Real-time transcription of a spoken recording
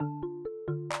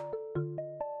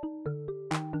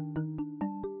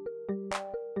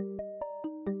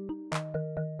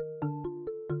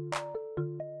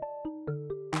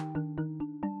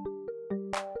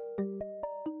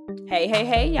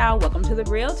Hey, y'all. Welcome to the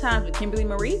Real Times with Kimberly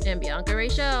Marie and Bianca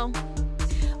Rachel.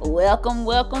 Welcome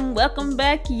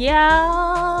back,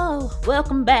 y'all.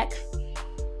 Welcome back.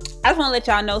 I just want to let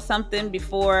y'all know something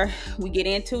before we get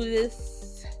into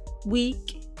this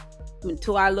week,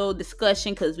 into our little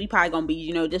discussion, because we probably gonna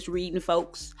be, just reading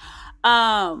folks.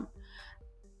 I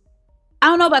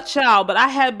don't know about y'all, but I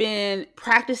have been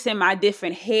practicing my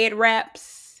different head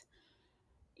wraps.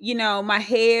 My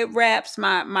head wraps,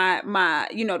 my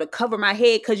to cover my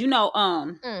head, because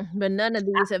But none of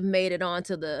these have made it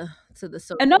onto the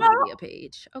social no, media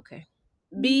page. Okay.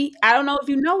 I don't know if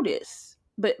you know this,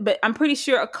 but I'm pretty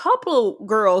sure a couple of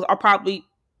girls are probably,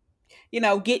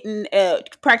 getting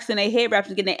practicing their head wraps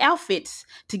and getting their outfits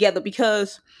together,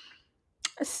 because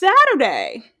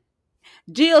Saturday,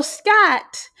 Jill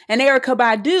Scott and Erykah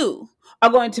Badu are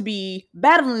going to be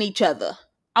battling each other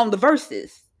on the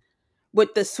verses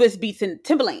with the Swiss Beats and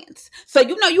Timberlands. So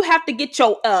you have to get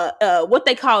your what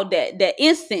they call that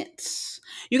incense.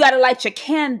 You got to light your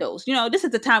candles. This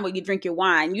is the time where you drink your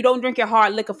wine. You don't drink your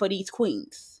hard liquor for these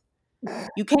queens.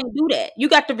 You can't do that. You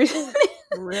got to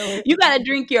Really? You got to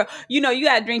drink your you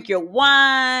got to drink your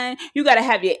wine. You got to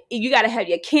have your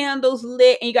candles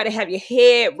lit, and you got to have your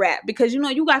head wrapped, because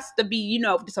you got to be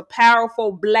just a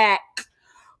powerful black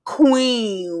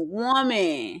queen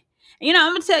woman.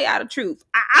 I'm gonna tell y'all the truth.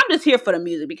 I'm just here for the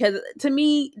music, because to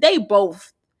me, they got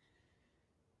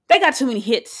too many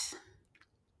hits.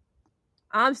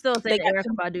 I'm still saying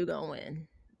Erykah Badu gonna win.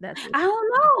 I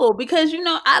don't know, because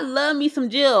I love me some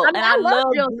Jill, and I love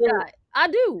Jill Scott. I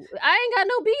do. I ain't got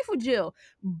no beef with Jill,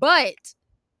 but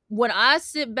when I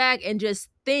sit back and just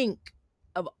think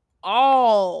of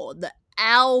all the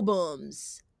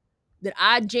albums that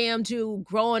I jammed to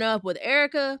growing up with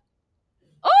Erykah,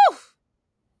 oof.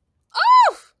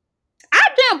 I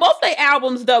jammed both their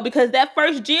albums though, because that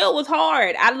first Jill was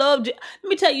hard. I love. Let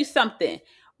me tell you something.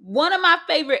 One of my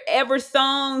favorite ever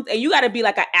songs, and you got to be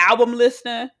like an album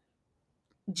listener,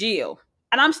 Jill.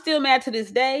 And I'm still mad to this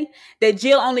day that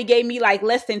Jill only gave me like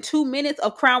less than 2 minutes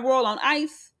of Crown Royal on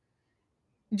Ice.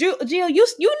 Jill, you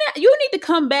need to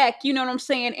come back. You know what I'm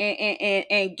saying,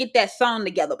 and get that song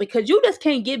together, because you just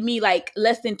can't give me like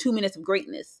less than 2 minutes of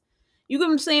greatness. You get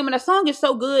what I'm saying? When a song is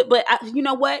so good, but you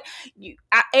know what?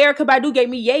 Erykah Badu gave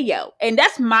me Yayo, and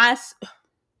that's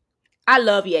I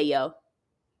love Yayo.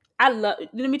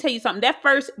 Let me tell you something. That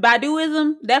first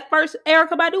Baduism, that first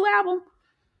Erykah Badu album,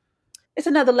 it's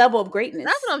another level of greatness.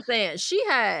 That's what I'm saying. She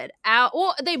had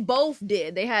well, they both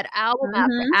did. They had album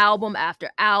after album after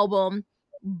album,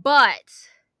 but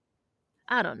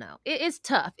I don't know. It's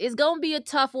tough. It's gonna be a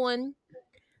tough one.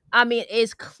 I mean,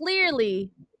 it's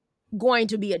clearly going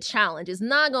to be a challenge. It's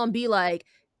not gonna be like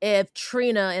if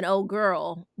Trina and Old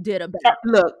Girl did a battle.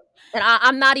 Look, and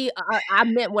I'm not. I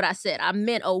meant what I said. I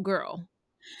meant Old Girl.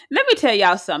 Let me tell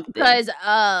y'all something. Because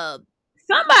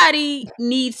somebody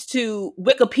needs to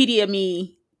Wikipedia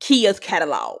me Kia's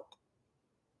catalog.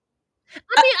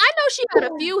 I mean, I know she had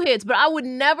a few hits, but I would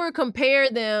never compare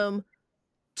them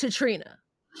to Trina.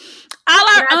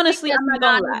 Honestly, I'm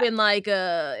not even like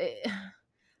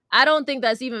I don't think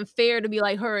that's even fair to be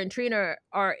like her and Trina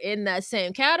are in that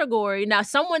same category. Now,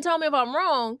 someone tell me if I'm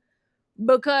wrong,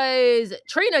 because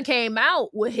Trina came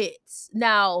out with hits.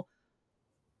 Now,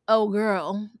 Oh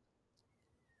Girl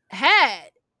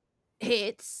had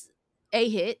hits, a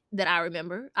hit that I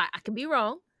remember. I could be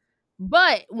wrong.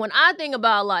 But when I think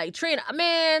about like Trina,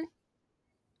 man,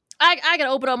 I can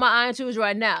open up my iTunes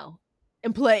right now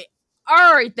and play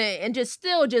everything and just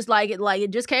like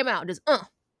it just came out. Just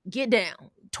get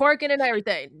down, twerking and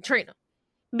everything. Trina.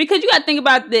 Because you got to think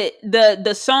about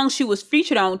the song she was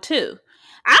featured on too.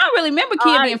 I don't really remember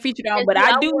Kia being featured on, but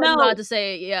I do know. About to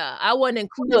say, yeah, I wasn't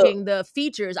including the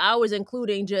features. I was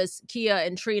including just Kia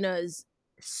and Trina's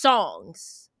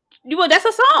songs. Well, that's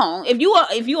a song. If you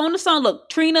own the song, look,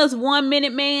 Trina's 1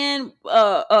 Minute Man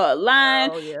line,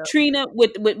 Trina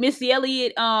with Missy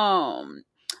Elliott. I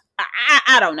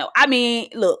don't know. I mean,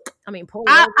 look. I mean,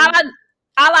 all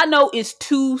I know is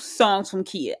 2 songs from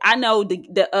Kia. I know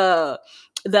the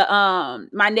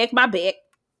My Neck, My Back,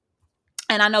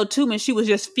 and I know too when she was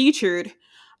just featured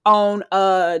on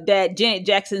that Janet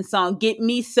Jackson song "Get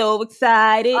Me So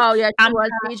Excited." Oh yeah, she was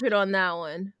featured on that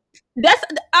one. That's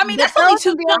only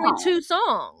two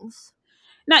songs.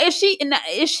 Now, if she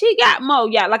got more,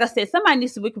 yeah, like I said, somebody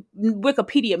needs to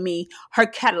Wikipedia me her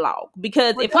catalog,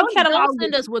 because if her catalog, don't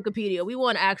send us Wikipedia. We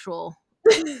want actual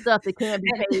stuff that can't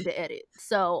be paid to edit.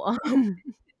 So,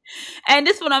 and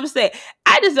this is what I'm saying.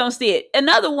 I just don't see it.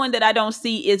 Another one that I don't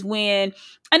see is when,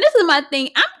 and this is my thing.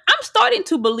 I'm starting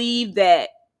to believe that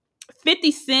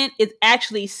 50 Cent is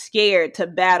actually scared to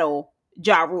battle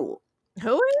Ja Rule.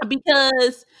 Who is?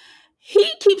 because he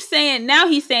keeps saying, now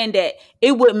he's saying that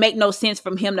it would make no sense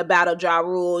from him to battle Ja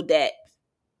Rule, that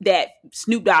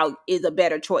Snoop Dogg is a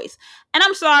better choice. And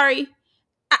I'm sorry,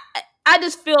 I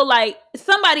just feel like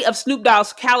somebody of Snoop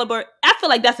Dogg's caliber, I feel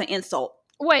like that's an insult.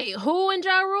 Wait, who in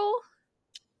Ja Rule?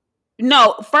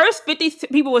 No, first 50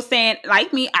 people were saying,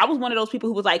 like me, I was one of those people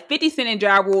who was like 50 Cent and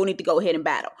Ja Rule need to go ahead and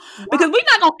battle. Because we're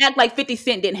not going to act like 50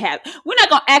 Cent didn't have, we're not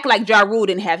going to act like Ja Rule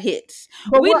didn't have hits.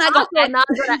 But We're we're not going also to not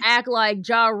going to act like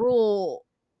Ja Rule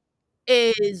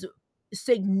is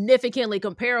significantly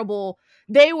comparable.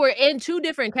 They were in two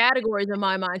different categories in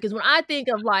my mind. Because when I think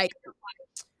of like,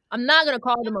 I'm not going to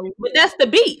call them a. But that's the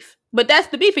beef. But that's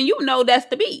the beef. And you know that's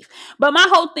the beef. But my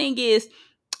whole thing is,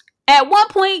 at one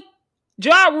point,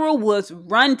 Ja Rule was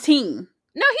run team.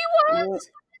 No, he was.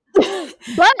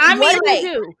 But I what mean, did he like,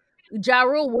 do? Ja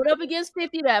Rule went up against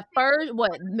 50 that first,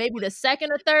 maybe the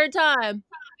second or third time,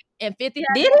 and 50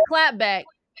 had did a clap back,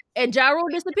 and Ja Rule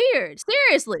disappeared.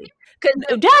 Seriously.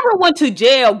 Because Ja Rule went to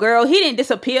jail, girl. He didn't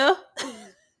disappear.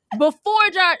 before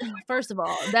first of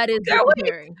all, that is Girl,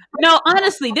 disappearing. no,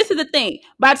 honestly, this is the thing.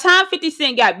 By the time 50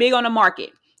 Cent got big on the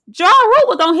market, Ja Rule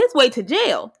was on his way to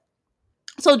jail.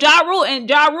 So Ja Rule,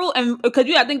 and because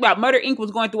you got to think about Murder Inc.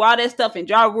 was going through all that stuff, and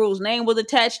Ja Rule's name was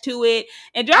attached to it,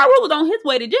 and Ja Rule was on his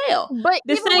way to jail. But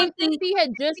The even same when thing. 50 had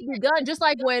just begun, just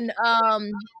like when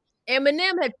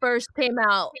Eminem had first came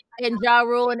out and Ja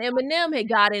Rule and Eminem had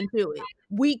got into it,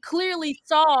 we clearly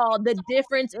saw the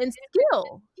difference in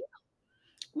skill.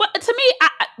 But to me,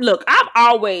 look, I've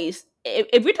always,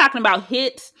 if we're talking about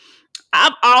hits,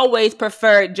 I've always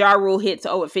preferred Ja Rule hits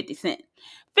over 50 Cent.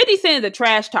 50 Cent is a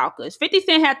trash talker. 50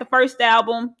 Cent had the first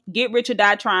album, Get Rich or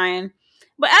Die Trying.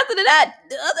 But after that,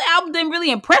 the other album didn't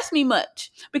really impress me much.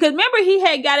 Because remember, he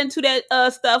had got into that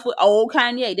stuff with old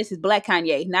Kanye. This is Black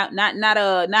Kanye, not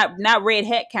Red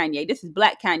Hat Kanye. This is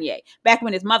Black Kanye. Back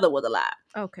when his mother was alive.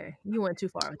 Okay, you went too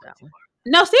far with that one.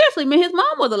 No, seriously, man, his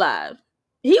mom was alive.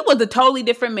 He was a totally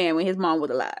different man when his mom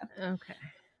was alive. Okay.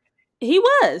 He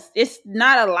was. It's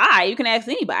not a lie. You can ask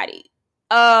anybody.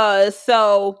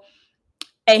 So,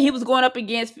 and he was going up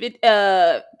against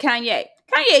Kanye.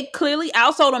 Kanye clearly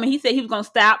outsold him, and he said he was going to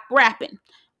stop rapping.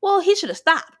 Well, he should have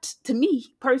stopped, to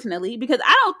me personally, because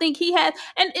I don't think he has.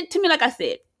 And to me, like I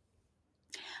said,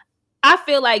 I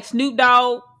feel like Snoop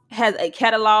Dogg has a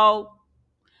catalog,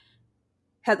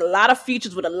 has a lot of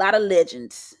features with a lot of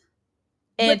legends.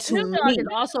 And But Snoop Dogg is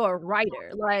also a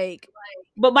writer.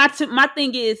 But my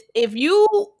thing is,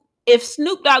 if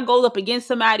Snoop Dogg goes up against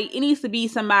somebody, it needs to be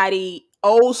somebody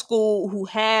old school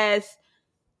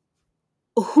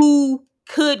who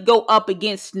could go up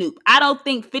against Snoop. I don't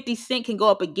think 50 Cent can go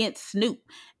up against Snoop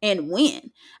and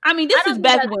win. I mean, this is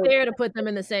back when fair to put them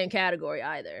in the same category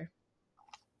either.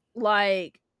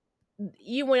 Like,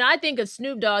 when I think of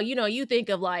Snoop Dogg, you think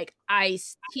of like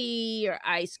Ice-T or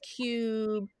Ice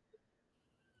Cube.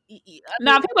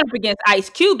 Now, if he went up against Ice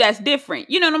Cube, that's different.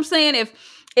 You know what I'm saying?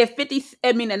 If 50,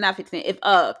 I mean, not 50 Cent, if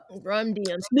Run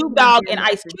DMC, Snoop Dogg and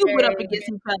Ice Cube went up against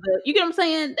each other, you get what I'm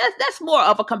saying? That's more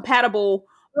of a compatible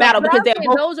battle, because they're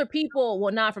both. Those are people,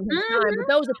 well, not from his time, but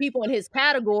those are people in his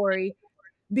category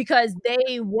because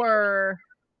they were.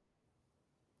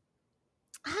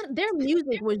 Their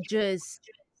music was just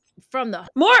from the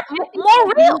more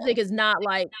real. Music is not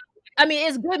like, I mean,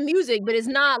 it's good music, but it's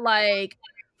not like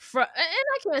and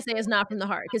I can't say it's not from the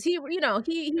heart, because he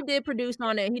did produce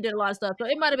on it, he did a lot of stuff, so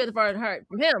it might have been from the heart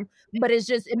from him, but it's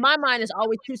just, in my mind, it's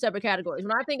always two separate categories.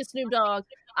 When I think of Snoop Dogg,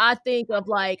 I think of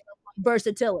like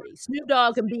versatility. Snoop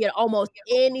Dogg can be in almost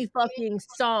any fucking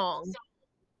song,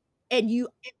 and you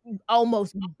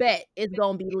almost bet it's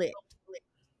gonna be lit.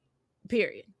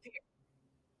 Period.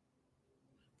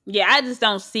 Yeah, I just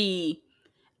don't see.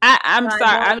 I'm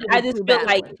sorry. I just feel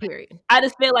like, period. I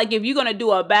just feel like if you're gonna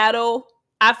do a battle,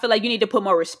 I feel like you need to put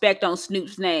more respect on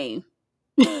Snoop's name.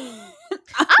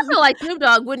 I feel like Snoop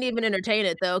Dogg wouldn't even entertain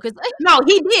it though, because no,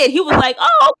 he did. He was like,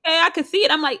 "Oh, okay, I can see it."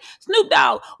 I'm like, Snoop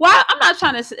Dogg. Why? I'm not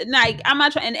trying to I'm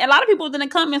not trying. And a lot of people in the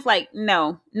comments like,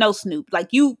 no Snoop. Like,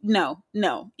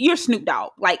 no, you're Snoop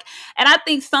Dogg. Like, and I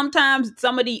think sometimes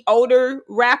some of the older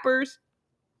rappers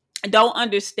don't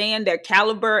understand their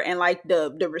caliber and like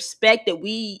the respect that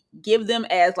we give them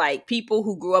as like people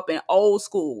who grew up in old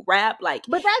school rap. Like,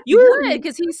 but that's good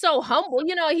because he's so humble.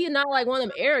 He's not like one of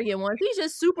them arrogant ones. He's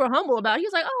just super humble about it.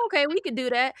 He's like, oh, okay, we could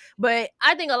do that. But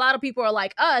I think a lot of people are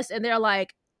like us, and they're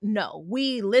like, no,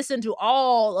 we listen to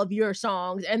all of your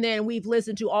songs, and then we've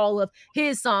listened to all of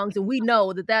his songs, and we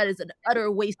know that is an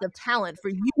utter waste of talent for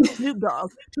you, Snoop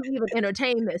Dogg, to even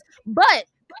entertain this. But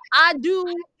I do,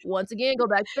 once again, go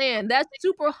back saying that's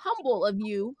super humble of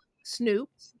you, Snoop,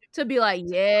 to be like,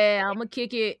 yeah, I'm going to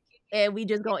kick it and we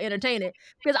just gonna entertain it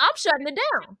because I'm shutting it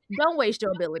down. Don't waste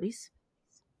your abilities.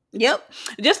 Yep.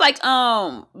 Just like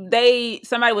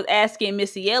somebody was asking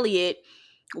Missy Elliott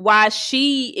why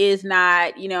she is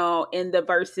not, in the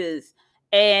verses.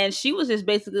 And she was just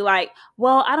basically like,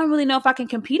 well, I don't really know if I can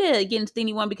compete against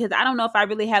anyone because I don't know if I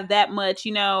really have that much,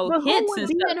 But who hits would and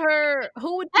be stuff. in her?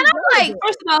 Who would And you I'm go like, against?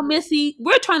 first of all, Missy,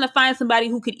 we're trying to find somebody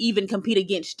who could even compete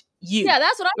against you. Yeah,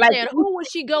 that's what I'm Like, saying. Who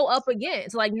would she go up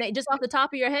against? Like, just off the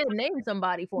top of your head, name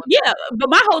somebody for me. yeah, but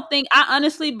my whole thing, I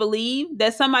honestly believe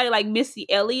that somebody like Missy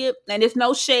Elliott, and it's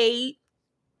no shade,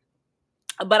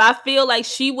 but I feel like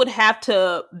she would have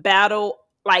to battle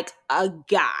like a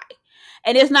guy.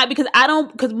 And it's not because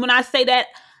when I say that,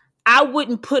 I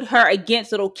wouldn't put her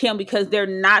against Little Kim because they're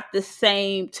not the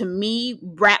same to me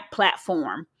rap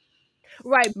platform.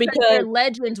 Right, because Because they're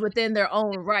legends within their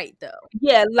own right, though.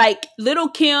 yeah, like Little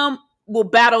Kim will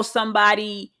battle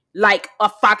somebody like a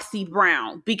Foxy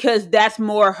Brown because that's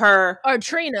more her. Or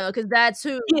Trina, because that's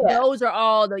who. Yeah, Those are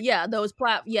all those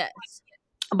yes.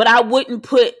 but I wouldn't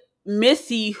put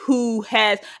Missy who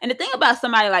has. And the thing about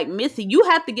somebody like Missy, you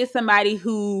have to get somebody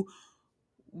who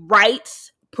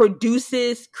writes,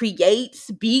 produces,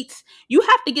 creates, beats. You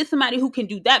have to get somebody who can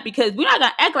do that because we're not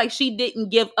gonna act like she didn't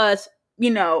give us,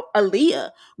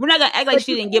 Aaliyah. We're not gonna act like But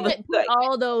she you didn't give us can't put like.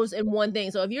 all those in one thing.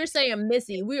 So if you're saying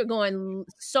Missy, we are going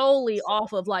solely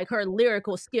off of like her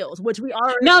lyrical skills, which we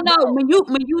already No, no. know. When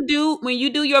you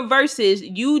do your verses,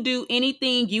 you do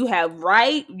anything you have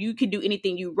right. You can do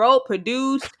anything you wrote,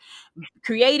 produced,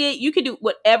 created. You can do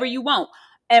whatever you want.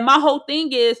 And my whole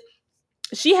thing is,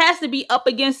 she has to be up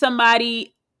against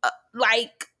somebody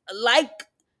like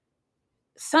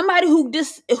somebody who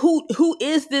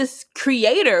is this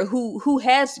creator who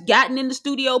has gotten in the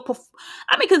studio.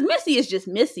 I mean, because Missy is just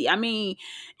Missy.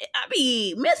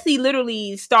 Missy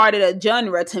literally started a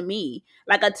genre to me,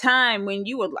 like a time when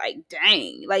you were like,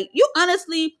 dang, like you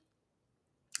honestly.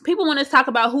 People want to talk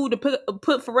about who to put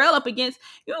Pharrell up against.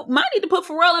 You might need to put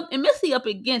Pharrell and Missy up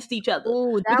against each other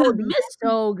Oh, that because would be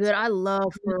so good. I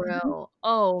love Pharrell.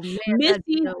 Oh man, that'd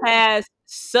be Missy dope. has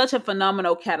such a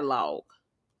phenomenal catalog.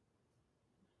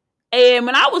 And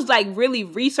when I was like really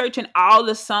researching all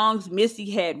the songs Missy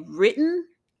had written,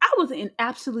 I was in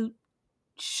absolute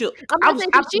shook. I'm I not was saying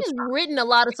absolutely. she's written a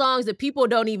lot of songs that people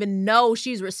don't even know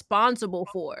she's responsible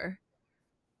for.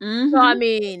 So I Mm-hmm.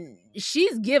 mean,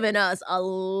 she's given us a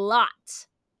lot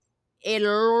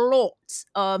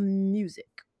of music.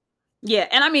 Yeah,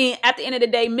 and I mean, at the end of the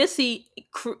day, Missy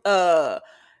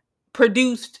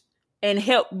produced and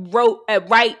helped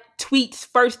write Tweet's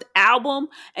first album.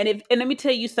 And let me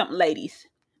tell you something, ladies,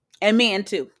 and men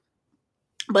too.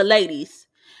 But ladies,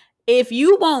 if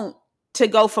you want to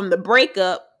go from the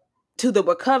breakup to the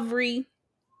recovery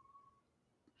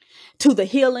to the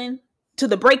healing, to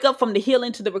the breakup, from the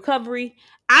healing to the recovery,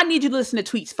 I need you to listen to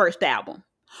Tweet's first album.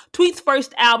 Tweet's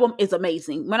first album is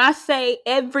amazing. When I say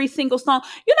every single song,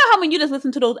 you know how when you just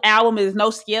listen to those albums, there's no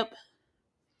skip?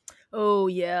 Oh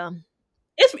yeah.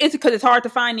 It's because it's hard to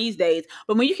find these days.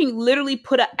 But when you can literally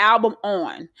put an album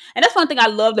on, and that's one thing I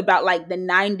loved about like the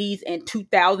 90s and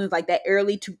 2000s, like that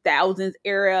early 2000s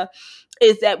era,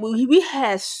 is that we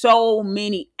had so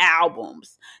many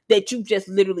albums that you just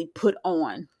literally put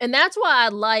on. And that's why I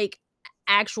like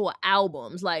actual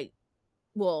albums, like,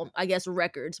 well, I guess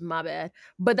records, my bad.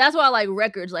 But that's why I like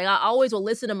records. Like I always will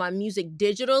listen to my music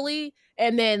digitally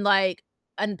and then like,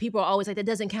 and people are always like, that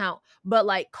doesn't count. But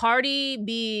like Cardi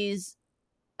B's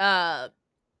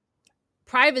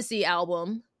Privacy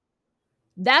album,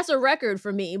 that's a record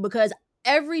for me because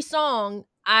every song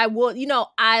I will,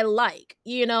 I like,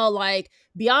 like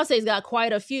Beyonce's got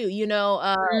quite a few,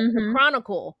 The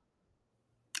Chronicle.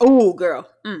 Oh, girl.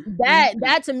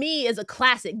 That to me is a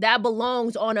classic that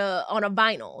belongs on a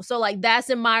vinyl. So like that's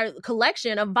in my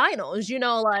collection of vinyls,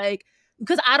 like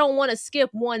because I don't want to skip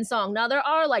one song. Now there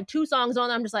are like two songs on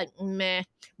there I'm just like meh,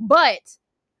 but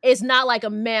it's not like a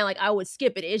man like I would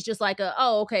skip it. It's just like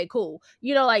oh okay cool.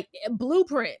 Like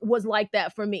Blueprint was like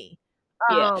that for me.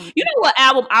 Yeah. You know what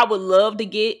album I would love to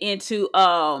get into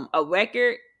a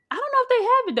record? I don't know if they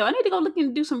have it though. I need to go look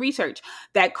and do some research.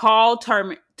 That Carl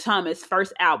Thomas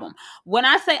first album. When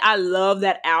I say I love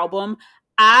that album,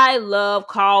 I love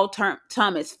Carl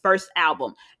Thomas first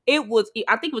album. I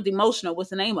think it was Emotional. What's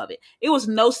the name of it? It was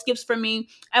no skips for me.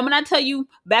 And when I tell you,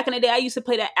 back in the day, I used to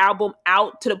play that album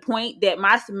out to the point that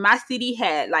my CD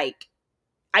had like,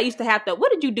 I used to have to.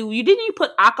 What did you do? You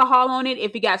put alcohol on it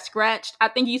if it got scratched? I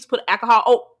think you used to put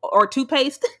alcohol or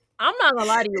toothpaste. I'm not gonna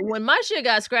lie to you. When my shit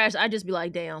got scratched, I just be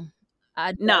like, damn.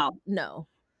 No. No.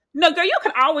 No, girl, you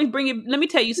can always bring it. Let me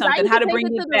tell you 'Cause I something. used How to to take bring it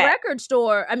to it the back. record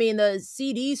store, I mean, the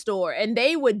CD store, and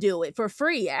they would do it for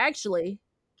free, actually.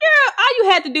 All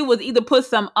you had to do was either put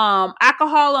some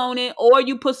alcohol on it, or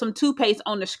you put some toothpaste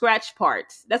on the scratch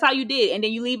parts. That's all you did, and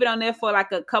then you leave it on there for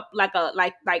like a cup, like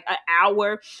an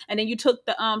hour, and then you took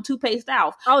the toothpaste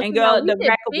out. Oh, And see, now girl, we the did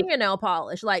wrapper was. fingernail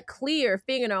polish, like clear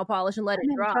fingernail polish and let I it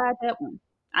never dry. tried that one.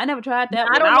 I never tried Now,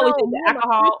 that I one. I don't always know, did the me and my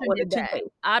alcohol sister or the did that.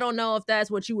 toothpaste. I don't know if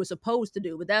that's what you were supposed to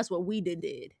do, but that's what we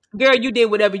did. Girl, you did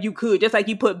whatever you could, just like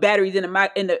you put batteries in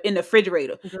the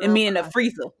refrigerator and Girl, me in the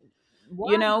freezer.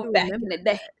 why do you Back in remember the day.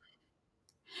 that?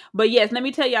 But yes, let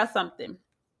me tell y'all something.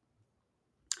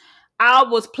 I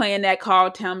was playing that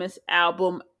Carl Thomas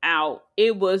album out.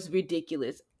 It was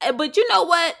ridiculous. But you know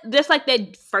what? Just like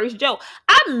that first joke,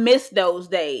 I miss those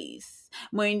days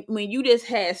when you just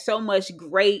had so much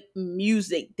great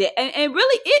music that and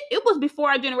really it was before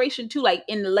our generation too. Like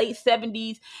in the late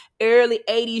 70s, early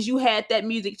 80s, you had that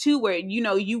music too, where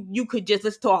you could just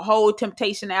listen to a whole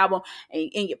Temptation album and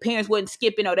your parents wouldn't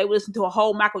skip it, or they would listen to a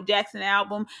whole Michael Jackson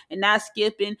album and not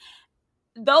skipping.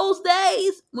 Those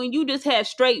days when you just had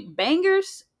straight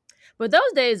bangers. But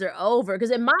those days are over,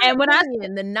 because in my And when I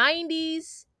opinion, the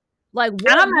 90s, like, and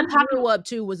what I'm not we talking grew up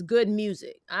to was good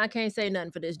music. I can't say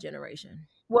nothing for this generation.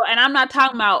 well, and I'm not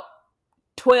talking about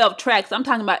 12 tracks. I'm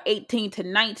talking about 18 to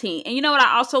 19. And you know what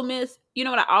I also miss? You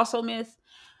know what I also miss?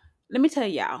 Let me tell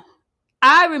y'all.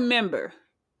 I remember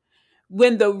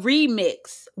when the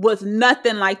remix was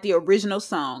nothing like the original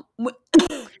song.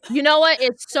 You know what?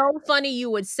 It's so funny you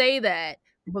would say that,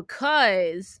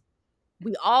 because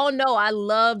we all know I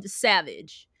loved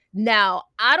Savage. Now,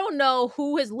 I don't know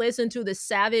who has listened to the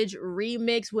Savage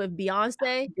remix with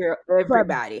Beyonce, Girl, but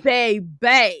everybody.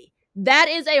 baby, that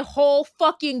is a whole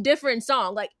fucking different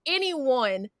song. Like,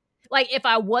 anyone, like, if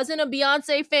I wasn't a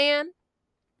Beyonce fan,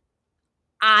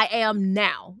 I am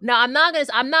now. Now, I'm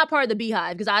not part of the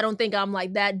Beehive, because I don't think I'm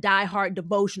like that diehard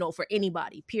devotional for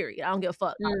anybody, period. I don't give a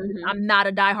fuck. Mm-hmm. I'm not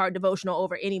a diehard devotional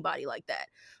over anybody like that.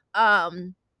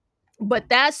 But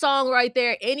that song right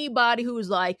there, anybody who's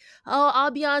like, oh, all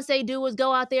Beyonce do is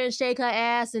go out there and shake her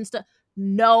ass and stuff.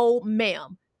 No,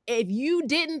 ma'am. If you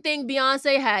didn't think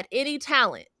Beyonce had any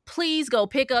talent, please go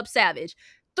pick up Savage.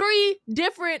 3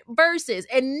 different verses,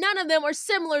 and none of them are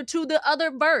similar to the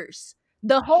other verse.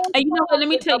 The whole And you know what? song Let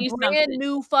me is tell a you brand something.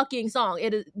 new fucking song.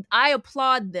 It is. I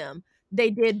applaud them.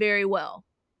 They did very well.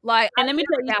 Like, And I let me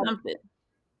tell you never doubted. something.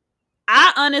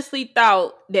 I honestly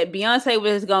thought that Beyonce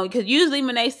was going, because usually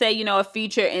when they say, a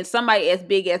feature and somebody as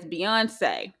big as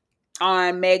Beyonce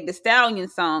on Meg the Stallion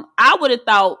song, I would have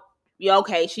thought, yeah,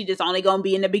 okay, she just only gonna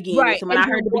be in the beginning. Right, So when and I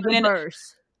do heard the one beginning,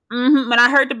 verse. when I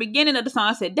heard the beginning of the song,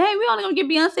 I said, "Dang, we only gonna get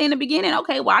Beyonce in the beginning."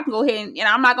 Okay, well I can go ahead and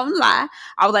I'm not gonna lie.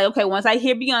 I was like, okay, once I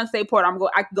hear Beyonce part,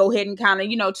 I can go ahead and kind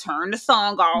of turn the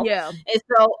song off. Yeah. And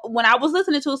so when I was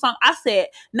listening to a song, I said,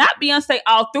 not Beyonce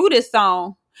all through this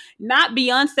song, not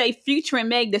Beyonce featuring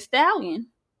Meg the Stallion.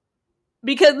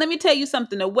 Because let me tell you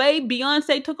something, the way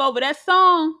Beyonce took over that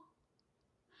song,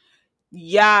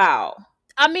 y'all.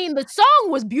 I mean, the song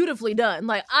was beautifully done.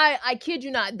 Like, I kid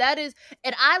you not. That is,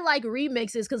 and I like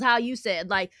remixes, because how you said,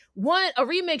 like, a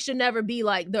remix should never be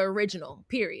like the original,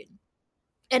 period.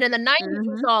 And in the 90s, we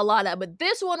Mm-hmm. saw a lot of that. But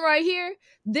this one right here,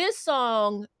 this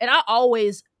song, and I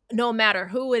always, no matter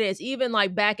who it is, even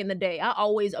like back in the day, I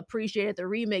always appreciated the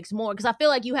remix more, because I feel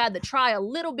like you had to try a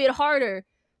little bit harder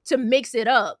to mix it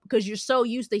up, because you're so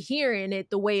used to hearing it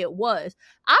the way it was.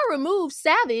 I removed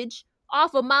Savage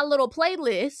off of my little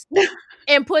playlist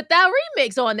and put that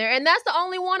remix on there. And that's the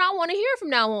only one I want to hear from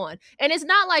now on. And it's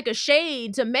not like a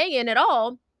shade to Megan at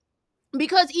all,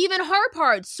 because even her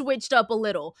parts switched up a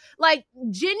little. Like,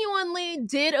 genuinely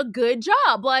did a good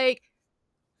job. Like,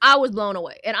 I was blown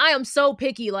away. And I am so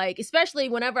picky, like, especially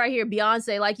whenever I hear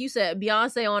Beyonce, like you said,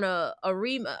 Beyonce on a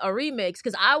remix,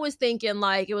 because I was thinking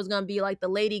like it was gonna be like the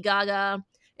Lady Gaga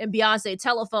and Beyonce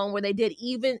Telephone, where they did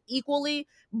even equally,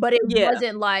 but it Yeah.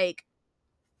 wasn't like,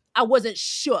 I wasn't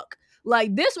shook.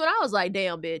 Like, this one, I was like,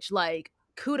 damn, bitch, like,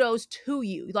 kudos to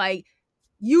you. Like,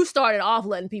 you started off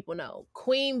letting people know,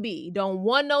 Queen B don't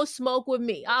want no smoke with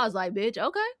me. I was like, bitch,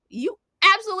 okay, you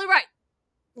absolutely right.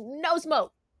 No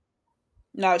smoke.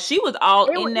 No, she was all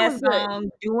in It that was good. song,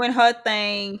 doing her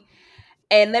thing.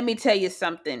 And let me tell you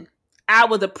something. I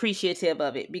was appreciative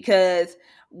of it, because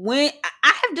when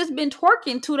I have just been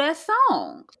twerking to that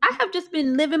song, I have just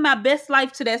been living my best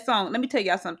life to that song. Let me tell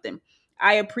y'all something.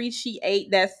 I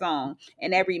appreciate that song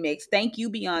and that remix. Thank you,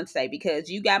 Beyonce, because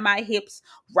you got my hips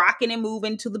rocking and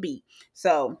moving to the beat.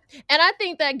 So, And I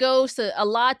think that goes to a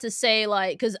lot to say,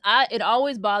 like, because it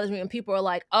always bothers me when people are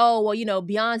like, oh, well,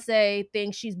 Beyonce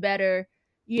thinks she's better,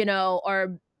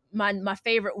 or my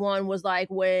favorite one was like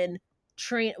when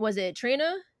Trina, was it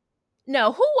Trina?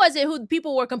 No, who was it who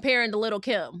people were comparing to Little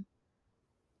Kim?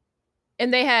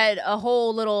 And they had a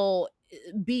whole little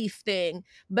beef thing.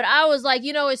 But I was like,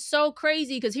 it's so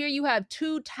crazy because here you have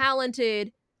two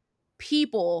talented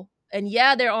people, and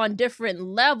yeah, they're on different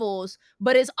levels,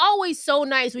 but it's always so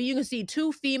nice when you can see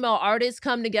two female artists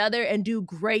come together and do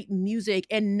great music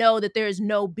and know that there's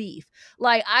no beef.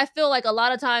 Like, I feel like a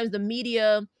lot of times the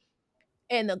media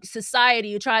and the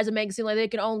society tries to make it seem like there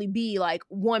can only be like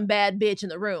one bad bitch in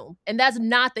the room, and that's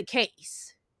not the case.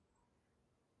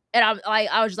 And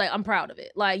I was just like, I'm proud of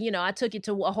it. Like, I took it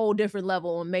to a whole different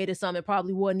level and made it something it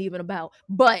probably wasn't even about.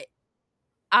 But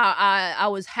I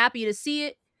was happy to see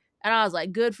it, and I was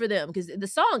like, good for them, because the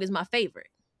song is my favorite.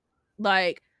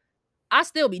 Like, I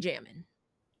still be jamming.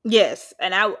 Yes,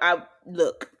 and I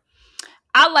look.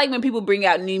 I like when people bring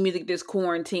out new music this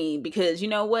quarantine because you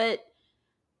know what?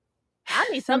 I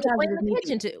need something to Sometimes play you in just the need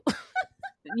kitchen too.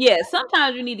 yeah,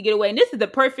 sometimes you need to get away. And this is the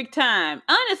perfect time.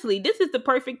 Honestly, this is the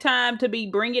perfect time to be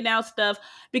bringing out stuff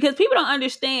because people don't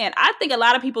understand. I think a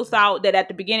lot of people thought that at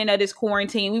the beginning of this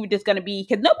quarantine, we were just going to be,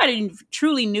 because nobody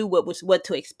truly knew what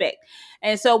to expect.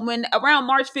 And so when around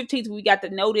March 15th, we got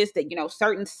the notice that,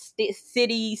 certain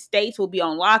cities, states will be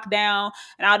on lockdown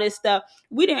and all this stuff.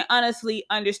 We didn't honestly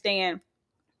understand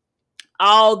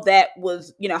all that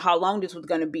was, how long this was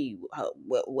going to be.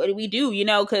 What do we do?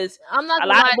 Because I'm not a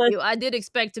gonna lot lie of to us, you. I did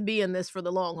expect to be in this for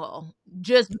the long haul,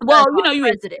 just because well, our you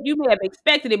president. you may have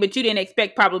expected it, but you didn't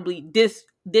expect probably this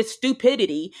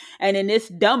stupidity and then this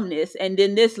dumbness and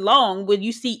then this long when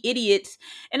you see idiots.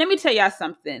 And let me tell y'all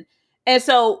something. And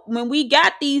so when we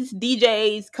got these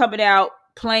DJs coming out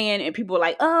playing and people were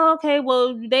like, oh, okay,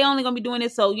 well, they only gonna be doing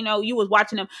this, so you was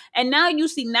watching them. And now you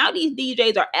see now these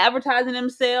DJs are advertising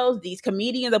themselves, these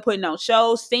comedians are putting on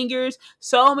shows, singers,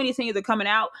 so many singers are coming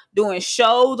out doing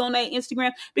shows on their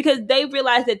Instagram because they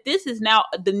realize that this is now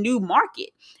the new market.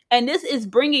 And this is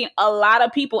bringing a lot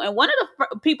of people. And one of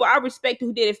the people I respect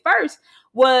who did it first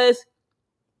was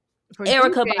For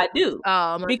Erica DJ,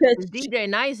 Badu. my Because DJ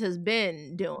Nice has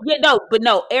been doing. yeah,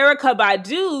 no, Erica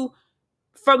Badu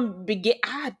from begin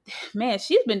man,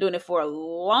 she's been doing it for a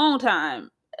long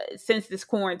time, since this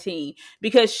quarantine,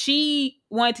 because she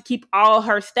wanted to keep all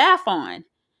her staff on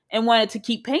and wanted to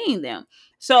keep paying them.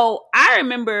 So I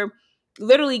remember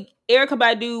literally Erica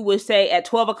Badu would say at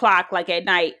 12 o'clock, like at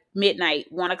night, midnight,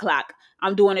 1 o'clock,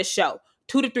 I'm doing a show,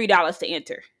 $2 to $3 to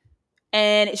enter.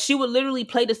 And she would literally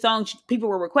play the songs people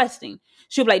were requesting.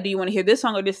 She'd be like, do you want to hear this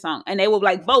song or this song? And they would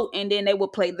like vote, and then they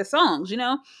would play the songs.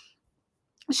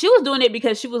 She was doing it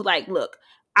because she was like, look,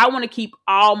 I want to keep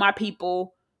all my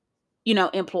people,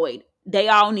 employed. They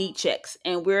all need checks,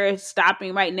 and we're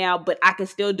stopping right now, but I can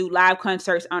still do live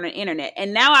concerts on the internet.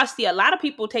 And now I see a lot of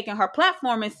people taking her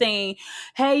platform and saying,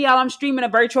 hey, y'all, I'm streaming a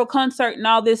virtual concert and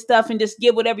all this stuff, and just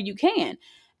give whatever you can.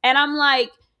 And I'm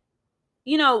like,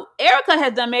 Erica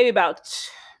has done maybe about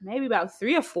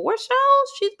 3 or 4 shows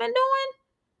she's been doing.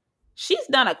 She's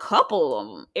done a couple of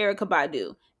them, Erica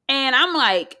Badu. And I'm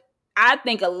like, I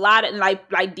think a lot of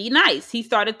like D Nice. He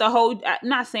started the whole. I'm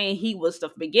not saying he was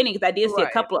the beginning because I did see a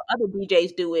Right. couple of other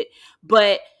DJs do it,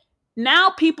 but now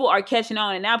people are catching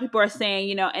on, and now people are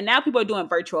saying, and now people are doing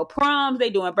virtual proms. They're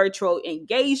doing virtual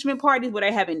engagement parties where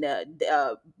they're having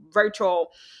the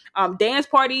virtual dance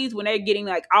parties when they're getting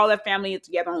like all their family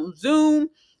together on Zoom.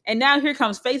 And now here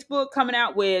comes Facebook coming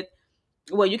out with,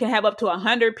 well, you can have up to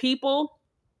 100 people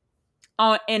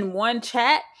on in one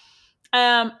chat.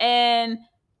 And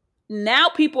now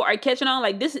people are catching on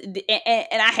like this, and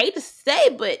I hate to say,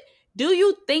 but do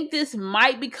you think this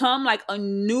might become like a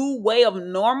new way of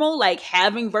normal, like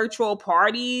having virtual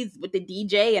parties with the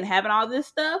DJ and having all this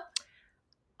stuff?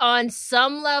 On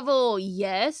some level,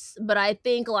 yes, but I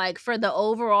think like for the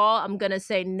overall, I'm gonna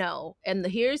say no. And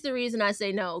here's the reason I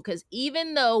say no, because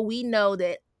even though we know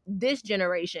that this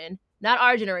generation, not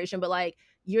our generation, but like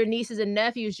your nieces and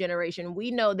nephews' generation,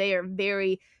 we know they are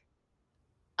very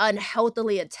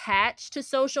unhealthily attached to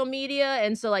social media,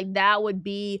 and so like that would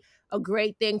be a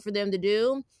great thing for them to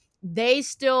do. They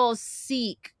still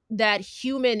seek that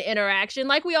human interaction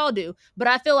like we all do, but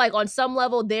I feel like on some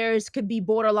level theirs could be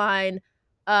borderline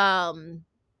um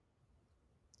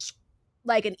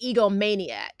like an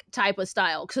egomaniac type of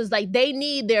style, because like they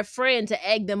need their friend to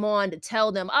egg them on, to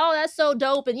tell them, oh, that's so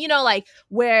dope, and like,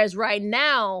 whereas right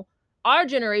now our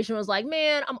generation was like,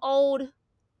 man, I'm old,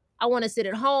 I want to sit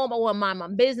at home. I want to mind my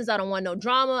business. I don't want no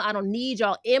drama. I don't need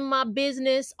y'all in my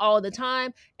business all the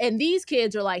time. And these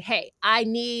kids are like, hey, I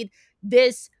need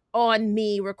this on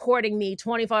me, recording me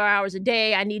 24 hours a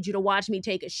day. I need you to watch me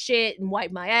take a shit and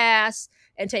wipe my ass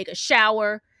and take a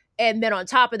shower. And then on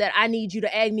top of that, I need you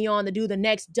to egg me on to do the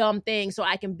next dumb thing so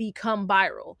I can become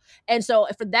viral. And so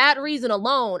for that reason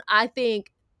alone, I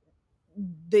think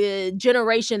the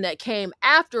generation that came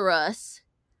after us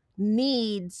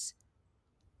needs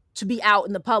to be out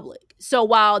in the public. So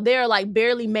while they're like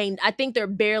I think they're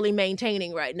barely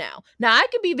maintaining right now. Now I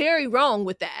could be very wrong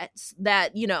with that,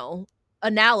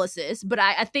 analysis, but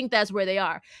I think that's where they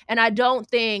are. And I don't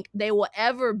think they will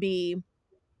ever be,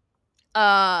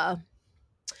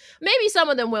 maybe some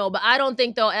of them will, but I don't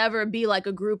think they'll ever be like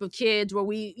a group of kids where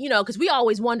we, because we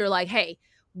always wonder like, hey,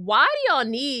 why do y'all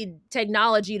need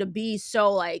technology to be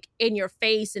so like in your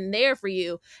face and there for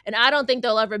you? And I don't think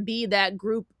they'll ever be that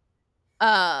group,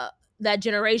 that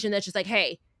generation that's just like,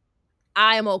 hey,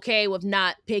 I am okay with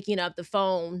not picking up the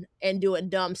phone and doing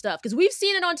dumb stuff. Because we've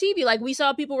seen it on TV. Like we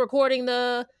saw people recording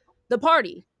the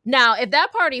party. Now, if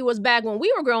that party was back when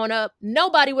we were growing up,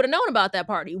 nobody would have known about that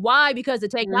party. Why? Because the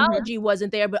technology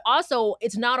wasn't there. But also,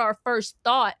 it's not our first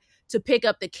thought to pick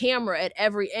up the camera at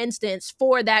every instance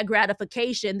for that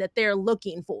gratification that they're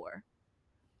looking for.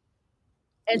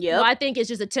 And so I think it's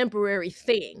just a temporary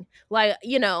thing. Like,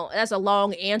 that's a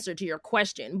long answer to your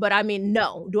question. But I mean,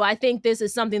 no. Do I think this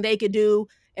is something they could do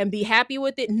and be happy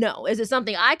with it? No. Is it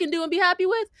something I can do and be happy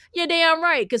with? You're damn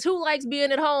right. Because who likes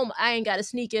being at home? I ain't got to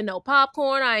sneak in no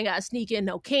popcorn. I ain't got to sneak in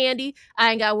no candy.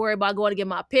 I ain't got to worry about going to get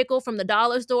my pickle from the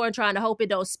dollar store and trying to hope it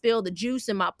don't spill the juice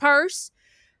in my purse.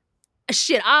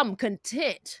 Shit, I'm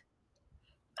content.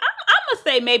 I'm going to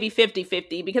say maybe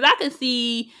 50-50 because I can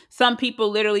see some people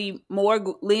literally more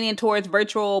leaning towards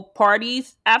virtual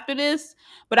parties after this.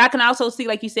 But I can also see,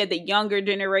 like you said, the younger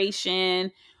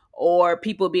generation or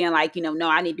people being like, no,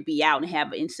 I need to be out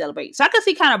and celebrate. So I can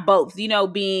see kind of both,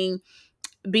 being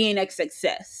a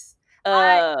success.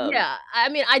 I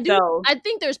mean, I do. So, I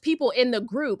think there's people in the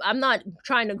group. I'm not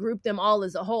trying to group them all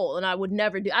as a whole, and I would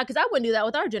never do because I wouldn't do that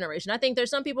with our generation. I think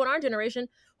there's some people in our generation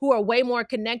who are way more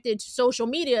connected to social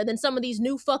media than some of these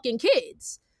new fucking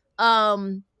kids.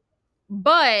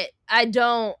 But I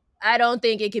don't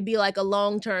think it could be like a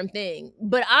long-term thing.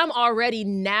 But I'm already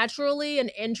naturally an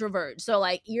introvert, so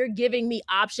like you're giving me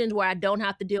options where I don't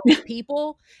have to deal with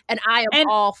people, and I am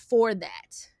all for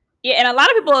that. Yeah, and a lot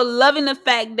of people are loving the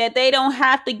fact that they don't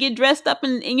have to get dressed up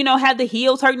and have the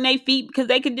heels hurting their feet because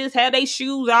they can just have their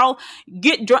shoes all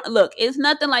get drunk. Look, it's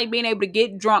nothing like being able to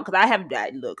get drunk because I have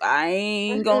that. Look, I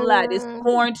ain't gonna lie. This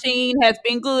quarantine has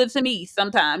been good to me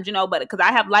sometimes, but because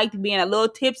I have liked being a little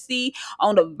tipsy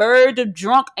on the verge of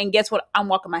drunk. And guess what? I'm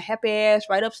walking my happy ass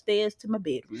right upstairs to my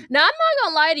bedroom. Now, I'm not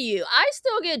gonna lie to you. I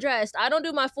still get dressed. I don't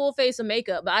do my full face of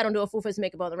makeup, but I don't do a full face of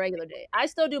makeup on the regular day. I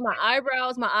still do my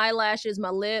eyebrows, my eyelashes,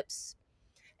 my lips.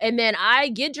 And then I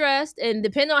get dressed, and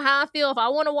depending on how I feel, if I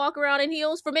want to walk around in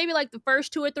heels for maybe like the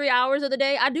first 2 or 3 hours of the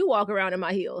day, I do walk around in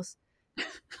my heels.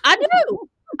 I do.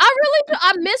 I really do.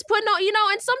 I miss putting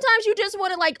on, and sometimes you just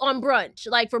want to like on brunch,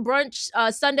 like for brunch,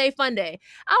 Sunday fun day.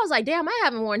 I was like, damn, I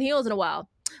haven't worn heels in a while.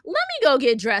 Let me go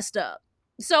get dressed up.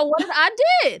 So what I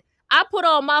did, I put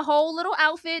on my whole little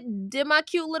outfit, did my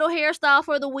cute little hairstyle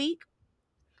for the week.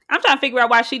 I'm trying to figure out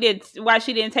why she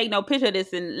didn't take no picture of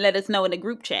this and let us know in the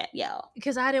group chat, y'all.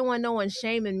 Because I didn't want no one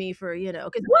shaming me for,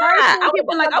 Because why? I would have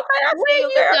been like, okay, I see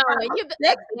you,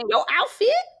 girl. Your outfit.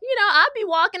 I'd be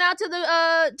walking out to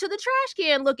the trash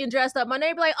can looking dressed up. My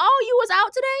neighbor like, oh, you was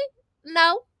out today?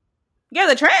 No. Yeah,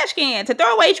 the trash can to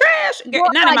throw away trash.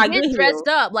 Well, not in my good dressed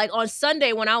up. Like on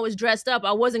Sunday when I was dressed up,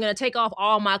 I wasn't gonna take off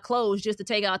all my clothes just to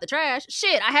take out the trash.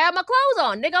 Shit, I had my clothes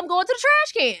on, nigga. I'm going to the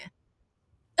trash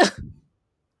can.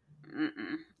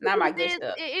 Not my good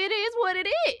stuff. It is what it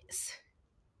is.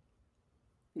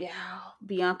 Yeah,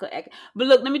 Bianca. But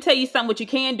look, let me tell you something. What you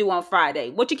can do on Friday.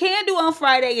 What you can do on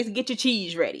Friday is get your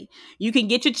cheese ready. You can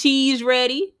get your cheese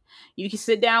ready. You can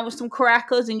sit down with some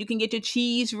crackers and you can get your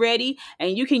cheese ready.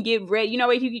 And you can get ready. You know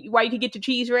why you can get your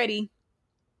cheese ready?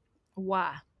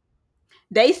 Why?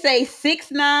 They say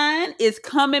 6ix9ine is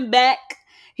coming back.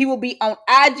 He will be on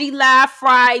IG Live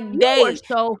Friday. You are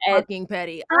so fucking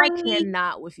petty. I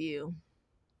cannot with you.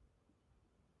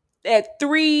 At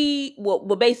 3, well,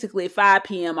 basically 5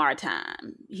 p.m. our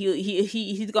time.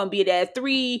 He's gonna be there at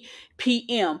 3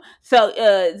 p.m. So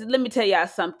let me tell y'all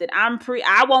something.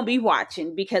 I won't be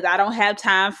watching because I don't have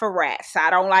time for rats. I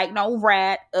don't like no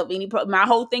rat of any. My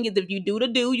whole thing is if you do the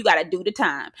do, you gotta do the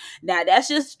time. Now that's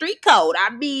just street code. I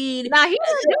mean, now he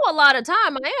doesn't do a lot of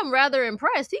time. I am rather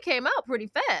impressed. He came out pretty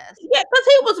fast. Yeah, because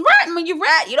he was ratting. When you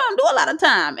rat, you don't do a lot of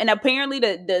time. And apparently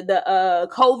the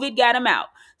COVID got him out.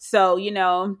 So,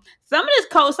 some of this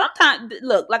COVID, sometimes,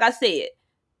 look, like I said,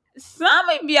 some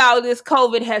of y'all, this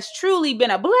COVID has truly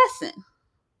been a blessing.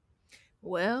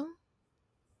 Well,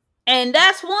 And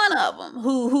that's one of them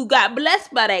who got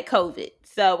blessed by that COVID.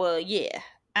 So yeah.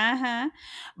 Uh-huh.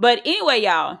 But anyway,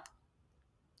 y'all,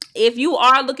 if you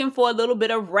are looking for a little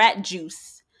bit of rat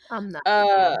juice, I'm not.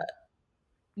 uh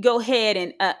go ahead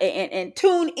and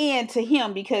tune in to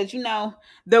him, because you know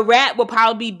the rat will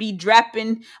probably be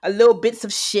dropping a little bits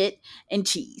of shit and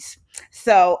cheese.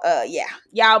 So yeah,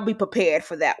 y'all be prepared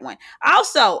for that one.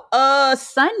 Also, this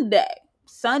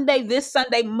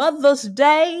Sunday, Mother's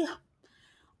Day,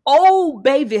 old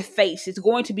Babyface is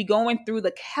going to be going through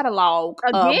the catalog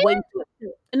of Again?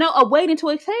 Waiting to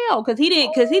Exhale, because he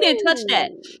didn't touch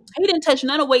that. Oh. He didn't touch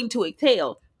none of Waiting to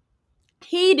Exhale.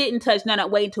 He didn't touch none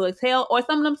of Waiting to Exhale or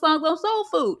some of them songs on Soul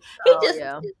Food. He Oh just,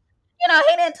 yeah. he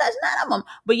didn't touch none of them.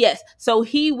 But yes, so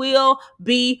he will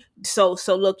be. So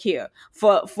look here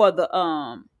for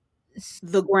the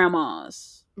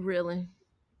grandmas, Really?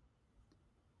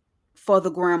 for the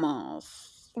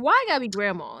grandmas. Why it gotta be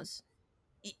grandmas?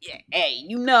 Yeah, hey,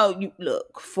 you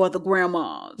look for the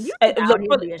grandmas. You Hey, just out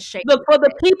here being shady. look for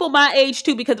the people my age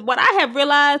too, because what I have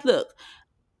realized, look,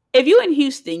 if you in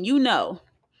Houston, you know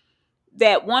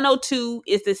that 102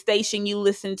 is the station you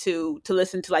listen to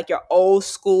like your old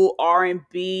school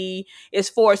R&B. It's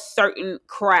for a certain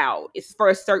crowd. It's for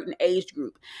a certain age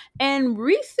group. And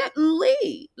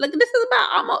recently, like this is about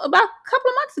a couple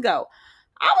of months ago,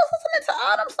 I was listening to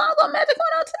all them songs on Magic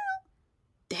 102.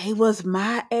 They was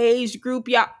my age group,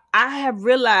 y'all. I have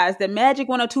realized that Magic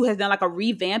 102 has done like a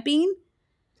revamping,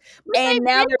 But and they've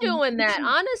now been they're doing that.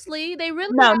 Honestly, they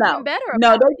really no, have no, been better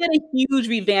no. about They did a huge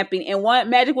revamping, and one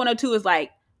Magic 102 is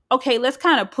like, okay, let's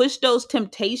kind of push those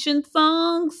Temptation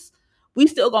songs. We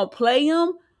still gonna play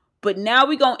them, but now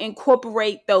we're gonna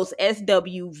incorporate those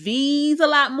SWVs a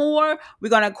lot more. We're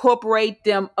gonna incorporate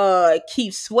them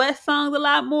Keith Sweat songs a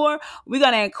lot more. We're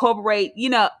gonna incorporate,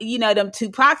 them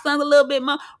Tupac songs a little bit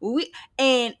more.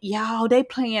 And y'all, they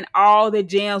playing all the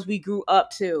jams we grew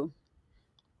up to.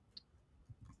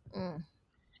 it. Mm.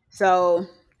 So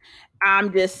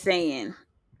I'm just saying,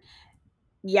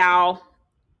 y'all,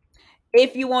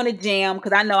 if you want to jam,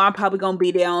 because I know I'm probably gonna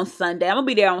be there on Sunday. I'm gonna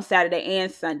be there on Saturday and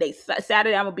Sunday.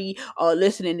 Saturday I'm gonna be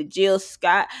listening to Jill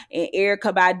Scott and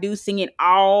Erykah Badu singing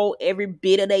every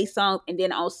bit of their songs, and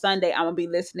then on Sunday I'm gonna be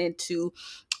listening to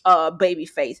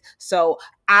Babyface. So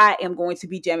I am going to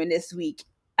be jamming this week.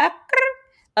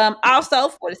 Also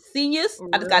for the seniors,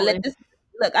 I just gotta let Really? this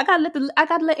look. I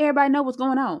gotta let everybody know what's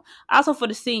going on. Also for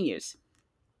the seniors,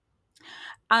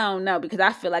 I don't know, because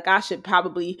I feel like I should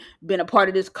probably been a part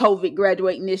of this COVID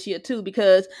graduating this year too,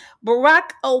 because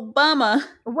Barack Obama is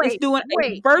Wait, doing a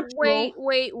wait, wait, virtual.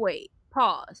 wait, wait.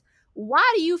 Pause. Why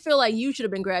do you feel like you should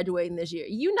have been graduating this year?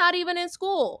 You not even in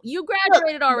school. You Look,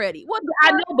 graduated already. What the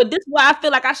I know, but this is why I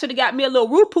feel like I should have got me a little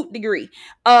root poop degree.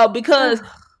 Because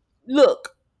fuck? look,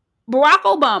 Barack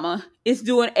Obama is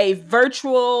doing a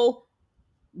virtual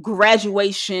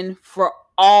graduation for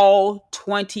all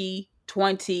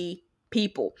 2020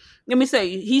 people. Let me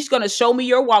say, he's going to show me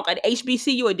your walk at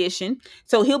HBCU edition.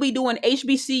 So he'll be doing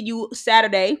HBCU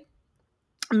Saturday,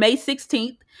 May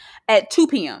 16th at 2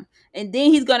 p.m. And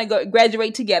then he's going to go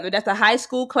graduate together. That's a high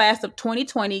school class of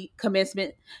 2020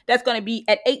 commencement. That's going to be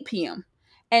at 8 p.m.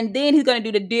 And then he's going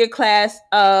to do the Dear Class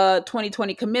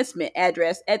 2020 commencement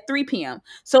address at 3 p.m.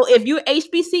 So if you're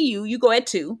HBCU, you go at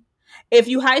 2. If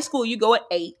you high school, you go at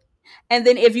 8. And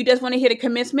then if you just want to hit a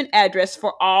commencement address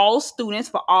for all students,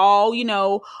 for all,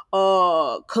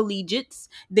 collegiates,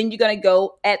 then you're going to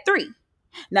go at 3.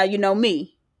 Now, you know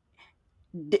me.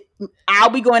 I'll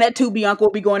be going at 2. Bianca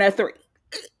will be going at 3.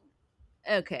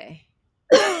 Okay.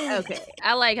 Okay.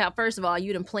 I like how, first of all,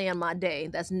 you didn't plan my day.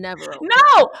 That's never okay.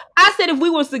 No, I said if we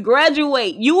was to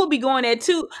graduate, you will be going at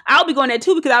 2. I'll be going at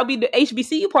 2 because I'll be the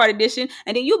HBCU part edition,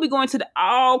 and then you'll be going to the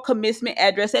all commencement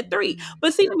address at 3.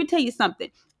 But see, let me tell you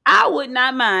something. I would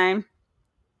not mind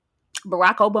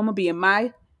Barack Obama being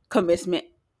my commencement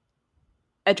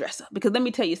addresser, because let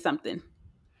me tell you something.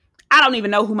 I don't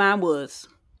even know who mine was.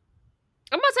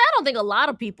 I must say, I don't think a lot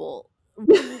of people,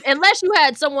 unless you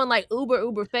had someone like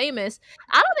uber famous,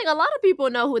 I don't think a lot of people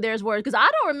know who theirs were, because I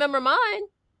don't remember mine.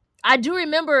 I do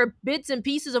remember bits and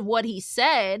pieces of what he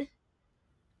said.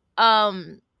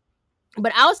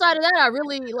 But outside of that, I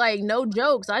really, like, no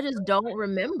jokes, I just don't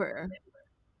remember.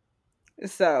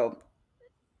 So,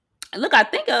 look, I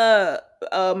think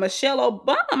Michelle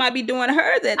Obama might be doing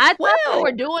hers at I thought they 12.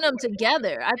 were doing them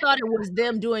together. I thought it was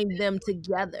them doing them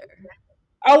together.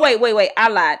 Oh, wait. I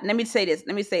lied. Let me say this.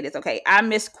 Okay. I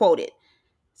misquoted.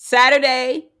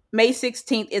 Saturday, May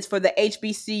 16th is for the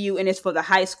HBCU and it's for the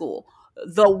high school.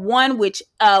 The one which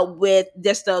with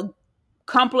just a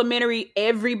complimentary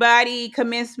everybody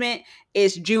commencement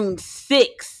is June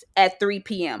 6th at 3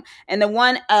 p.m. And the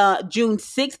one June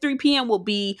 6th, 3 p.m. will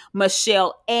be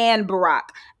Michelle and Barack.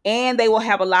 And they will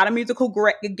have a lot of musical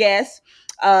guests.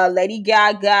 Lady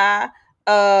Gaga.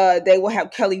 They will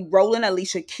have Kelly Rowland,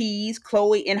 Alicia Keys,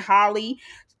 Chloe and Holly,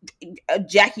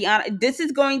 Jackie on. This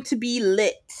is going to be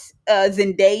lit.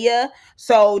 Zendaya.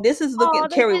 So this is looking Oh, at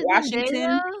they Kerry did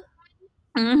Zendaya.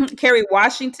 Washington. Kerry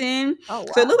Washington. Oh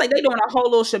So it wow. looks like they're doing a whole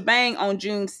little shebang on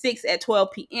June 6th at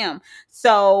 12 p.m.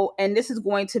 So, and this is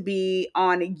going to be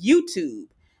on YouTube.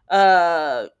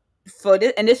 Uh, for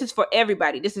this, and this is for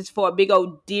everybody. This is for a big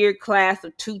old dear class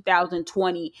of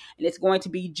 2020, and it's going to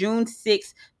be June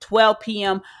 6th, 12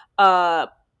 p.m.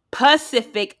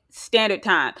 Pacific Standard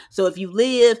Time. So if you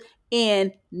live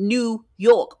in New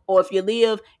York, or if you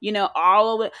live, all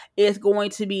over, it's going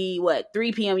to be what,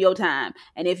 3 p.m. your time.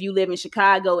 And if you live in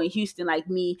Chicago and Houston like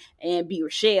me and B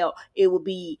Rochelle, it will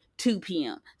be 2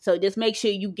 p.m. So just make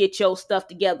sure you get your stuff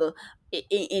together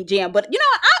in jam. But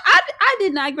I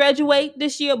did not graduate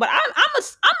this year, but I'm a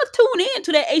tune in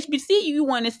to that HBCU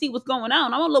one and see what's going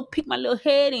on. I'm gonna pick my little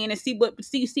head in and see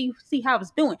how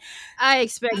it's doing. I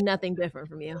expect nothing different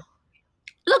from you.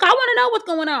 Look, I want to know what's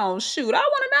going on. Shoot, I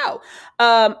want to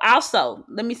know. Also,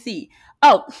 let me see.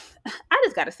 Oh, I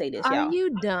just gotta say this, Are y'all. you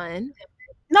done?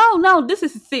 No, this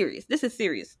is serious. This is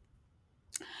serious.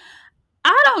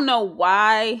 I don't know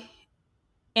why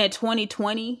in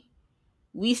 2020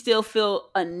 we still feel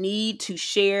a need to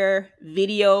share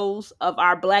videos of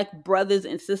our black brothers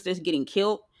and sisters getting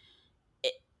killed.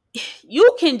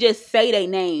 You can just say their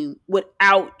name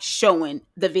without showing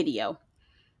the video.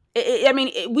 I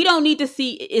mean, we don't need to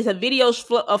see. Is a video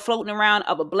floating around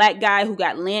of a black guy who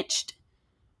got lynched,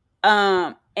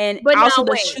 and But also now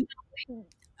the wait,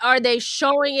 are they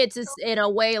showing it in a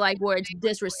way like where it's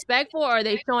disrespectful, or are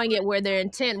they showing it where their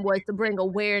intent was to bring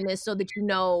awareness so that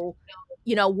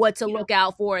what to look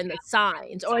out for in the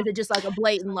signs, or is it just like a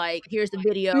blatant like here's the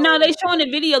video? No, they showing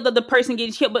the video of the person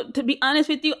getting killed. But to be honest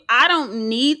with you, I don't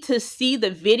need to see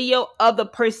the video of the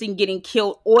person getting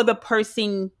killed or the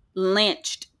person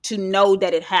lynched to know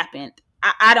that it happened.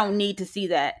 I don't need to see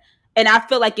that. And I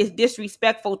feel like it's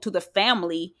disrespectful to the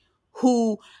family,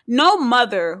 who no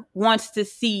mother wants to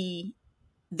see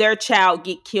their child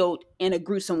get killed in a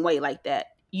gruesome way like that.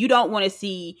 You don't want to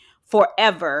see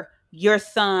forever your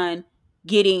son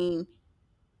getting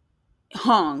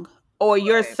hung, or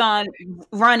your Right. son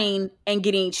running and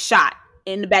getting shot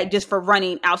in the back just for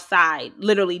running outside,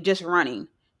 literally just running,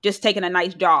 just taking a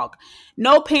nice jog.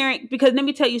 No parent, because let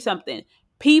me tell you something.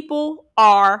 People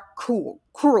are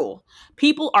cruel.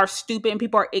 People are stupid and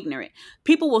people are ignorant.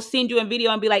 People will send you a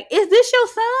video and be like, "Is this your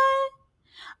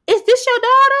son? Is this your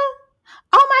daughter?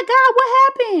 Oh my God, what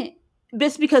happened?"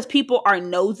 This because people are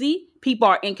nosy, people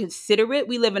are inconsiderate.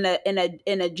 We live in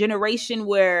a generation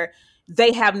where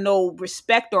they have no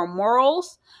respect or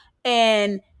morals.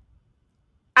 And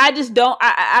I just don't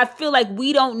I feel like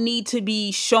we don't need to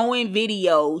be showing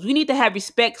videos. We need to have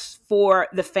respect for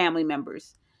the family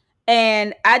members.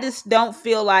 And I just don't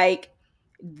feel like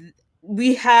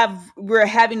we're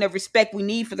having the respect we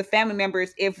need for the family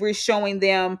members if we're showing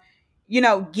them,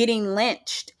 getting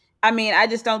lynched. I mean, I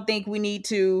just don't think we need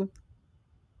to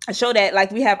show that.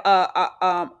 Like, we have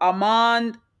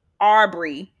Ahmaud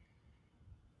Arbery,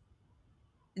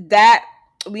 that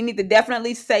we need to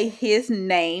definitely say his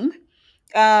name,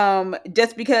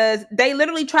 just because they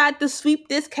literally tried to sweep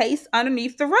this case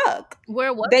underneath the rug.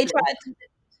 Where was They it? tried to,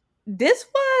 this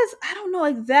was, I don't know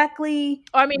exactly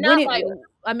Or I mean, when not it like was.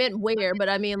 I meant where, but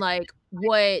I mean like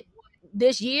what,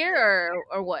 this year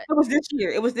or what? It was this year.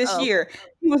 It was this Oh, year.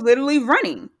 He was literally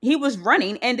running. He was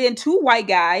running, and then two white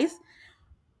guys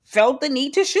felt the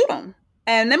need to shoot him.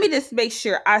 And let me just make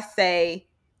sure I say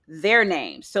their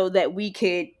names so that we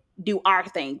could do our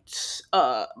thing.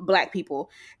 Black people,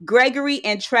 Gregory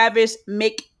and Travis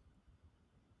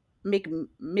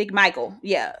McMichael.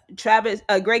 Yeah, Travis,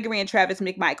 Gregory and Travis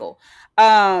McMichael.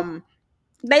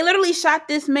 They literally shot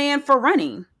this man for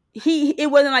running. It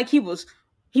wasn't like he was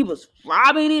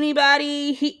robbing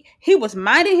anybody. He was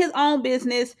minding his own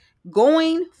business,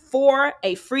 going for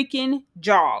a freaking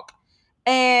jog.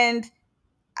 And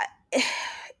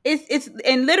it's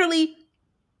and literally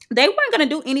they weren't going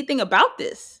to do anything about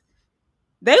this.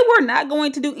 They were not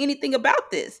going to do anything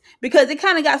about this because it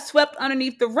kind of got swept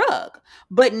underneath the rug.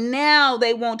 But now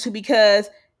they want to, because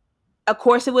of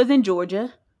course it was in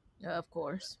Georgia. of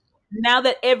course. Now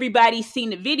that everybody's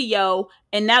seen the video,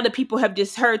 and now the people have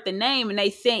just heard the name, and they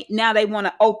say now they want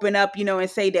to open up, and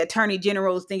say the attorney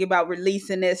general is thinking about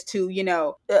releasing this to,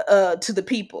 to the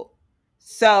people.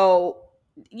 So,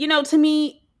 to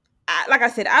me, like I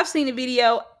said, I've seen the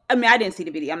video. I mean, I didn't see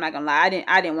the video. I'm not gonna lie.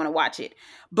 I didn't want to watch it.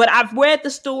 But I've read the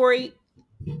story,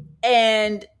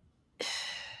 and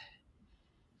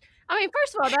I mean,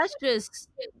 first of all, that's just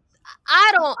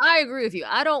I agree with you.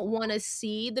 I don't want to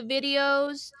see the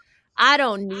videos. I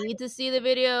don't need to see the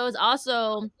videos.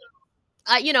 Also,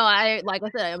 I like I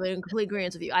said, I'm in complete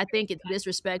agreement with you. I think it's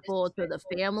disrespectful to the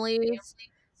families,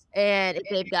 and if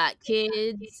they've got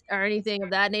kids or anything of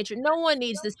that nature, no one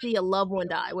needs to see a loved one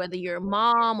die, whether you're a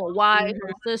mom, a wife,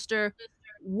 a sister,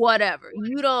 whatever.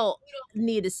 You don't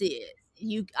need to see it.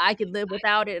 I could live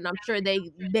without it, and I'm sure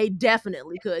they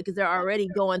definitely could because they're already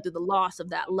going through the loss of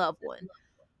that loved one.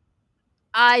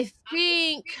 I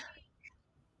think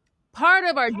part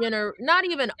of our not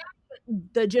even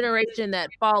the generation that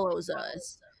follows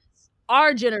us,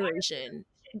 our generation,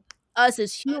 us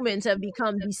as humans have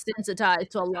become desensitized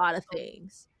to a lot of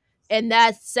things. And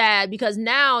that's sad because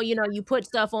now, you put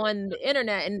stuff on the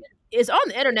internet and it's on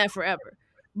the internet forever.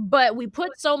 But we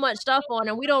put so much stuff on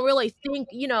and we don't really think,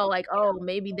 like, oh,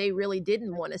 maybe they really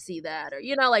didn't want to see that. Or,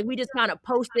 like we just kind of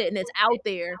post it and it's out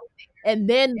there. And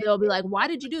then they'll be like, why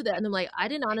did you do that? And I'm like, I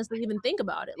didn't honestly even think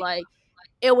about it. Like,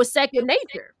 it was second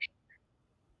nature.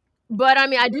 But I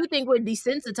mean, I do think we're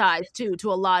desensitized too to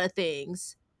a lot of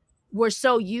things. We're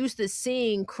so used to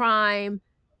seeing crime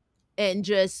and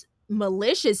just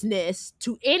maliciousness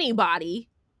to anybody,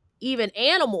 even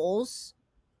animals.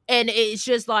 And it's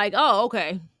just like, oh,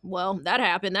 okay, well, that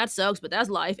happened. That sucks, but that's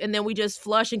life. And then we just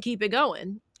flush and keep it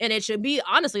going. And it should be,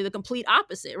 honestly, the complete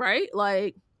opposite, right?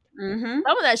 Like, some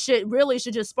of that shit really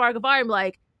should just spark a fire and be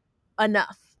like,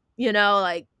 enough.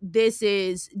 Like, this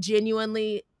is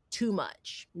genuinely too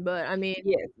much. But I mean,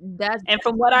 yes. that's And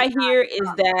from what I hear is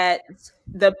that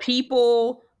the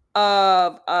people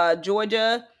of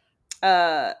Georgia,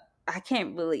 I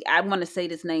can't really, I want to say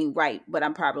this name right, but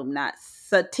I'm probably not.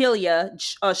 Satilia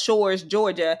Shores,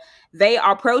 Georgia, they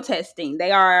are protesting.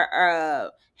 They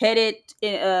are headed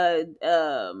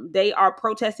they are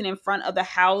protesting in front of the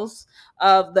house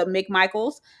of the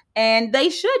McMichaels, and they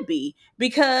should be,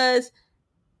 because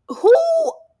who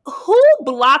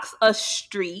blocks a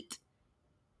street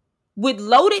with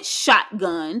loaded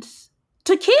shotguns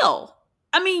to kill?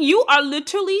 I mean, you are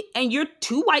literally, and you're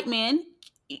two white men.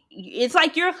 It's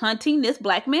like you're hunting this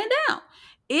black man down.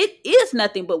 It is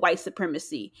nothing but white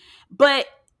supremacy. But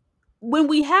when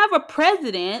we have a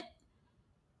president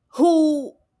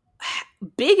who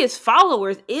biggest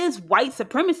followers is white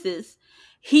supremacists,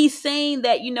 he's saying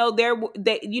that there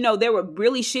were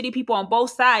really shitty people on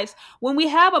both sides. When we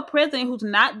have a president who's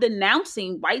not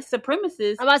denouncing white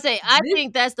supremacists, I'm about to say, I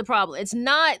think that's the problem. It's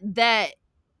not that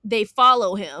they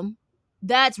follow him.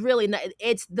 That's really not,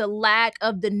 it's the lack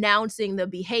of denouncing the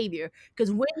behavior.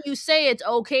 Because when you say it's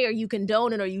okay or you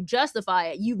condone it or you justify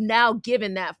it, you've now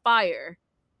given that fire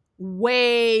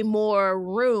way more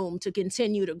room to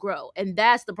continue to grow. And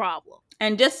that's the problem.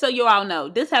 And just so you all know,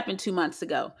 this happened 2 months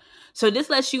ago. So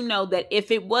this lets you know that if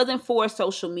it wasn't for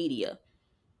social media,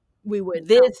 we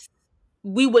wouldn't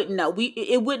know.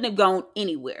 It wouldn't have gone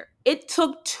anywhere. It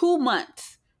took 2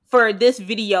 months for this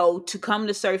video to come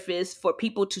to surface, for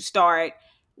people to start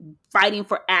fighting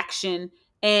for action.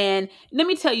 And let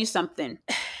me tell you something.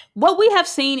 What we have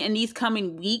seen in these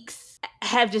coming weeks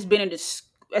have just been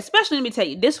especially, let me tell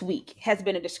you, this week has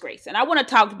been a disgrace. And I want to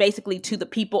talk basically to the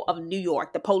people of New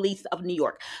York, the police of New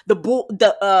York, that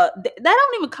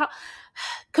don't even call,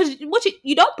 because what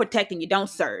you don't protect and you don't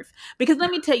serve. Because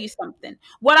let me tell you something.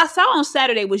 What I saw on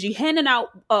Saturday was you handing out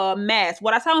masks.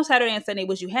 What I saw on Saturday and Sunday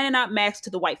was you handing out masks to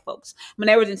the white folks. When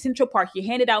I was in Central Park, you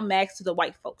handed out masks to the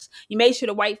white folks. You made sure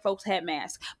the white folks had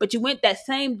masks. But you went that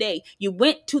same day, you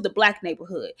went to the black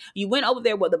neighborhood. You went over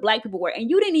there where the black people were, and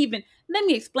you didn't even, let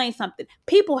me explain something.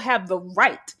 People have the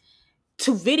right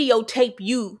to videotape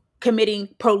you committing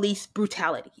police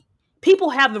brutality.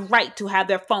 People have the right to have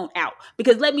their phone out.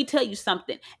 Because let me tell you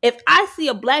something. If I see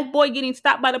a black boy getting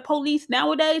stopped by the police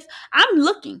nowadays, I'm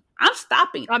looking. I'm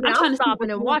stopping. I mean, I'm stopping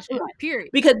and watching,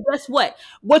 period. Because guess what?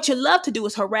 What you love to do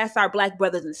is harass our black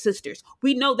brothers and sisters.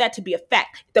 We know that to be a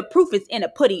fact. The proof is in the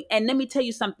pudding. And let me tell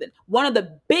you something. One of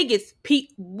the biggest,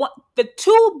 the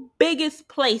two biggest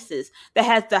places that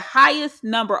has the highest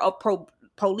number of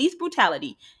police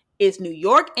brutality is New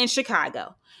York and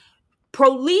Chicago.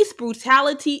 Police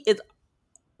brutality is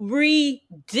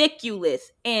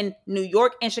ridiculous in New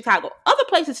York and Chicago. Other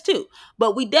places too,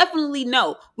 but we definitely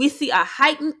know we see a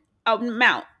heightened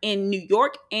amount in New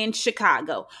York and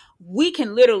Chicago. We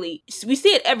see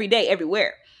it every day,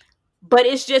 everywhere. But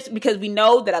it's just because we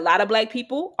know that a lot of black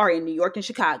people are in New York and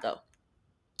Chicago.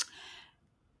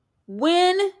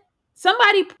 When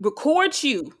somebody records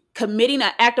you committing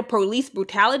an act of police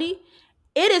brutality,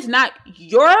 it is not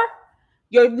your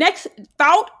Your next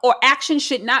thought or action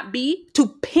should not be to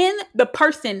pin the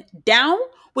person down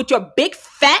with your big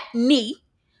fat knee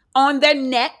on their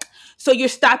neck so you're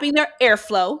stopping their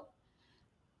airflow.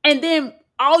 And then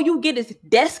all you get is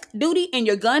desk duty and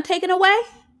your gun taken away.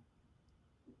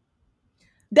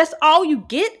 That's all you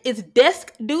get is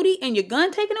desk duty and your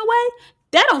gun taken away.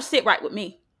 That don't sit right with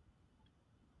me.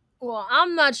 Well,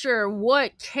 I'm not sure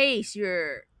what case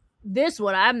you're. This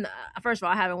one, I'm. First of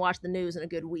all, I haven't watched the news in a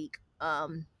good week.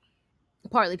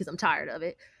 Partly because I'm tired of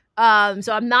it.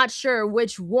 So I'm not sure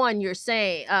which one you're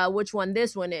saying, which one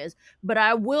this one is. But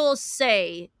I will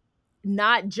say,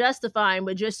 not justifying,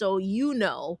 but just so you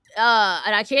know,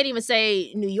 and I can't even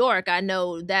say New York, I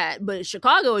know that, but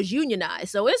Chicago is unionized,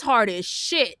 so it's hard as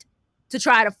shit to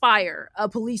try to fire a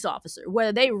police officer,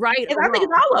 whether they right or I think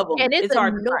wrong. it's all of them. And It's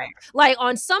hard to fire. like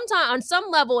on some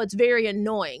level, it's very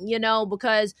annoying, you know,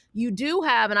 because you do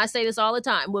have, and I say this all the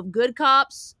time, with good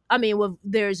cops. I mean,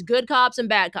 there's good cops and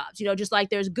bad cops, you know, just like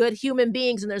there's good human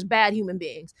beings and there's bad human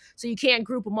beings. So you can't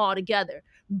group them all together.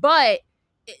 But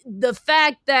the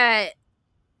fact that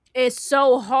it's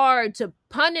so hard to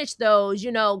punish those,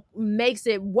 you know, makes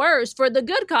it worse for the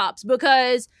good cops,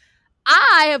 because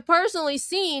I have personally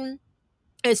seen,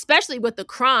 especially with the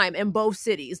crime in both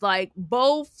cities, like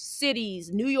both cities,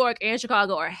 New York and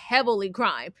Chicago, are heavily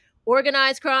crime,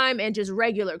 organized crime and just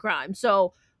regular crime.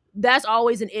 So that's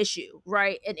always an issue,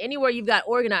 right? And anywhere you've got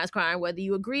organized crime, whether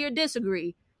you agree or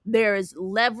disagree, there is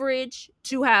leverage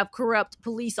to have corrupt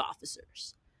police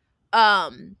officers.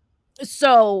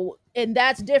 So, and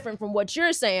that's different from what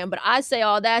you're saying, but I say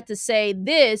all that to say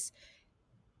this: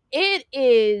 it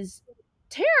is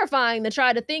terrifying to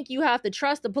try to think you have to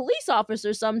trust a police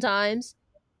officer sometimes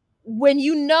when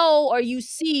you know or you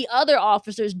see other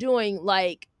officers doing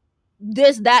like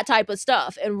that type of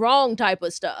stuff and wrong type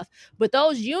of stuff. But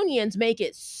those unions make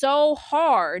it so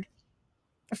hard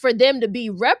for them to be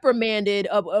reprimanded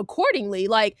accordingly.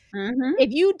 Like, Mm-hmm.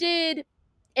 if you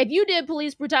did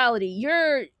police brutality,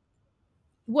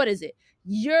 what is it?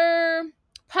 Your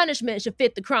punishment should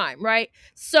fit the crime, right?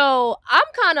 So I'm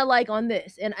kind of like on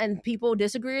this, and people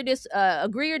disagree or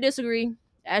agree or disagree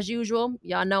as usual.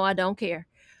 Y'all know I don't care.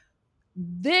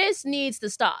 This needs to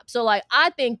stop. So like,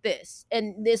 I think this,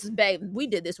 and this is bad. We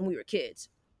did this when we were kids.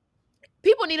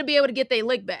 People need to be able to get their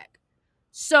lick back.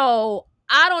 So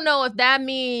I don't know if that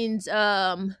means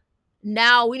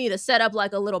now we need to set up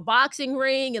like a little boxing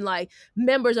ring, and like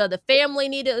members of the family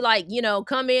need to, like, you know,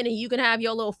 come in and you can have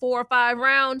your little 4 or 5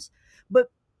 rounds. But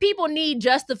people need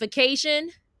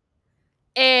justification,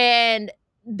 and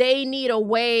they need a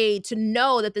way to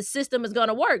know that the system is going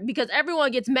to work, because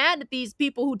everyone gets mad at these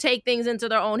people who take things into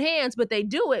their own hands, but they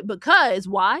do it because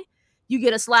why? You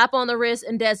get a slap on the wrist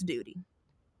and desk duty.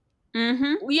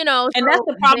 Mm-hmm. You know, and that's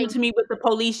the problem to me with the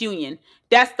police union.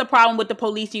 That's the problem with the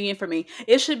police union for me.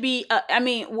 It should be, I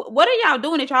mean, what are y'all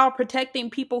doing that y'all are protecting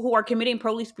people who are committing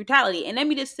police brutality? And let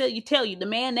me just tell you, the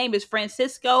man's name is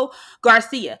Francisco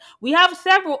Garcia. We have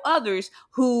several others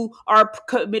who are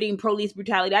committing police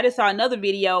brutality. I just saw another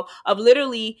video of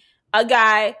literally a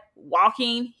guy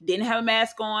walking, didn't have a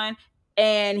mask on,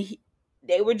 and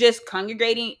they were just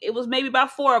congregating. It was maybe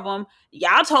about 4 of them.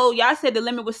 Y'all said the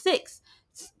limit was 6.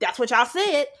 That's what y'all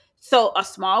said. So a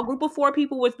small group of 4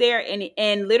 people was there,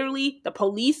 and literally the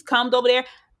police comes over there,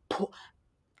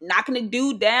 knocking the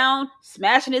dude down,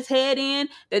 smashing his head in,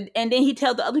 and then he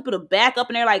tells the other people to back up,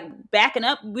 and they're like backing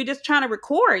up. We're just trying to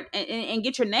record and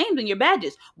get your names and your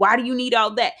badges. Why do you need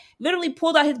all that? Literally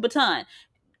pulled out his baton,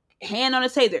 hand on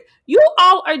his taser. You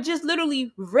all are just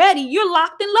literally ready. You're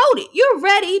locked and loaded. You're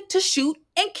ready to shoot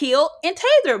and kill and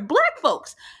taser black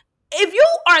folks. If you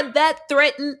are that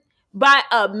threatened by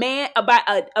a man,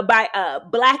 by a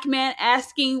black man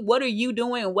asking, what are you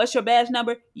doing and what's your badge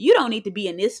number, you don't need to be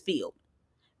in this field.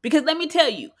 Because let me tell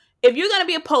you, if you're going to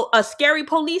be a scary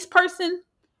police person,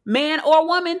 man or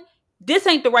woman, this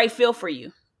ain't the right field for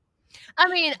you. I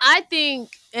mean, I think,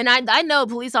 and I know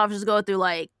police officers go through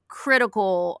like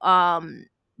critical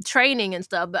training and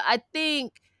stuff, but I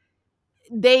think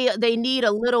they need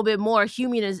a little bit more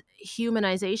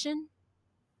humanization.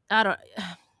 I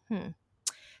don't.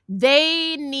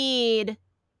 They need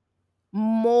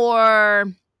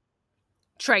more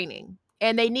training,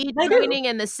 and they need training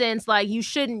in the sense like you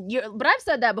shouldn't. But I've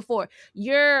said that before.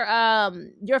 Your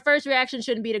first reaction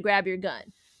shouldn't be to grab your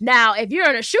gun. Now, if you're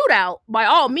in a shootout, by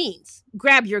all means,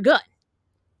 grab your gun.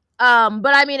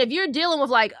 But I mean, if you're dealing with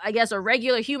like, I guess, a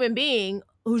regular human being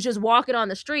who's just walking on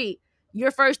the street,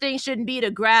 your first thing shouldn't be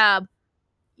to grab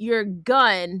your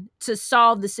gun to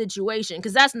solve the situation,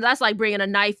 because that's like bringing a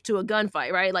knife to a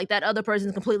gunfight, right? Like that other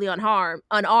person's completely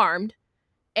unarmed,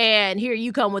 and here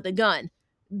you come with a gun.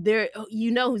 there,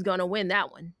 who's gonna win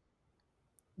that one.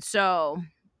 So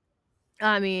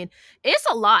I mean, it's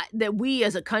a lot that we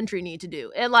as a country need to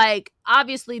do. And like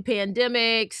obviously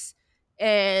pandemics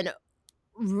and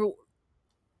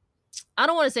I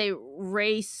don't want to say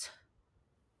race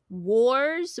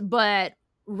wars, but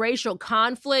racial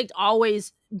conflict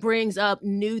always brings up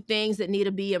new things that need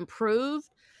to be improved.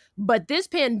 But this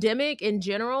pandemic in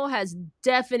general has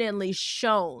definitely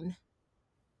shown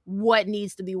what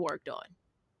needs to be worked on.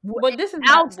 But this is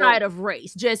not Outside of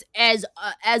race, just as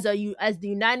the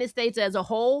United States as a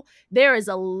whole, there is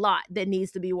a lot that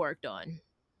needs to be worked on.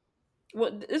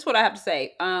 well. This is what I have to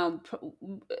say.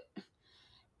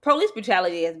 Police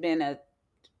brutality has been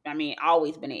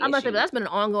always been an I'm about to say, issue. that's been an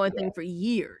ongoing thing for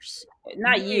years.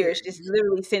 Not years, just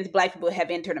literally since Black people have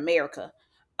entered America.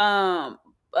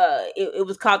 It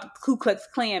was called the Ku Klux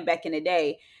Klan back in the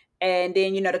day, and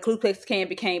then the Ku Klux Klan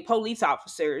became police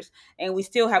officers, and we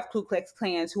still have Ku Klux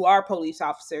Klans who are police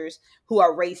officers, who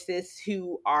are racist,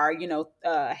 who are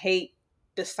hate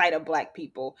the sight of Black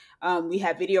people. We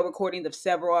have video recordings of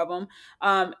several of them,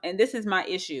 and this is my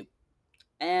issue.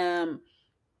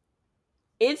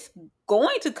 It's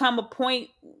going to come a point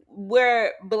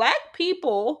where Black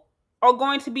people are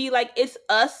going to be like, it's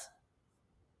us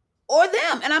or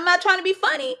them. And I'm not trying to be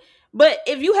funny, but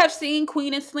if you have seen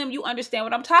Queen and Slim, you understand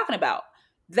what I'm talking about.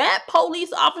 That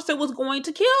police officer was going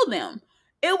to kill them.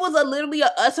 It was literally a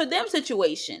us or them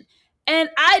situation. And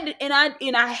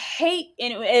I hate,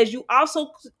 and as you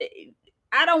also,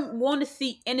 I don't want to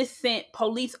see innocent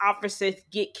police officers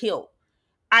get killed.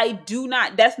 I do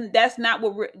not. That's not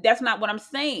what I'm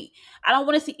saying. I don't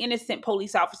want to see innocent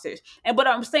police officers. But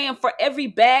I'm saying, for every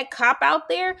bad cop out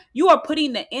there, you are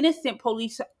putting the innocent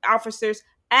police officers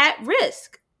at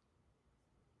risk.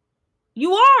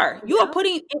 You are. You are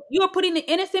putting the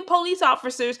innocent police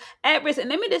officers at risk. And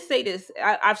let me just say this.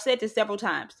 I've said this several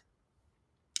times.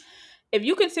 If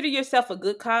you consider yourself a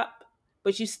good cop,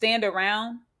 but you stand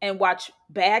around and watch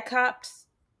bad cops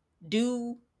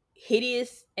do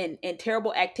hideous and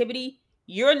terrible activity,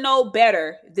 you're no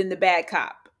better than the bad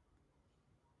cop.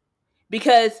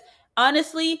 Because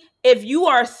honestly, if you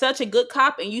are such a good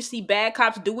cop and you see bad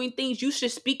cops doing things, you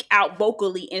should speak out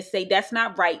vocally and say, that's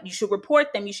not right. You should report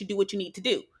them. You should do what you need to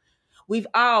do. We've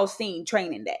all seen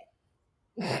Training Day.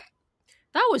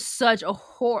 That was such a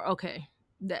horror. Okay.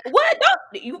 What?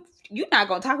 You're not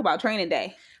going to talk about Training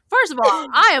Day. First of all,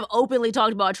 I have openly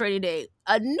talked about Training Day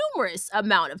a numerous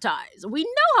amount of times. We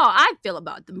know how I feel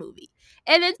about the movie.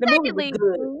 And then secondly,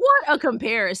 what a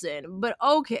comparison. But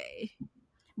okay.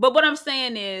 But what I'm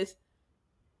saying is,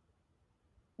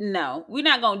 no, we're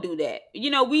not gonna do that.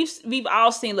 We've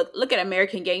all seen. Look at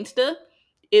American Gangster.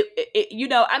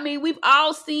 We've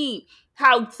all seen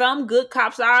how some good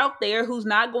cops are out there who's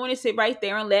not going to sit right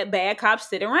there and let bad cops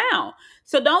sit around.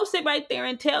 So don't sit right there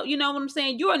and tell, you know what I'm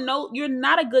saying? You're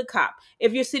not a good cop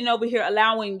if you're sitting over here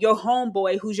allowing your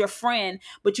homeboy, who's your friend,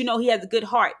 but he has a good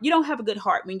heart. You don't have a good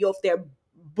heart when you're up there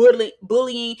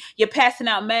bullying, you're passing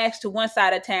out masks to one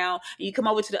side of town, and you come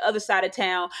over to the other side of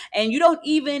town, and you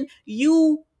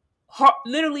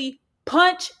literally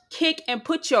punch, kick, and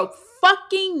put your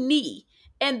fucking knee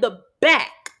in the back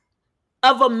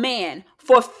of a man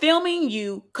for filming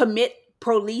you commit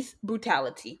police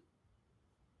brutality.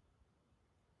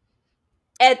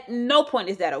 At no point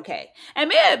is that okay. And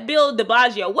Mayor Bill de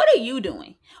Blasio, what are you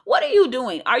doing? What are you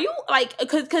doing? Are you like,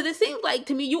 because it seems like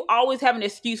to me you always have an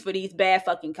excuse for these bad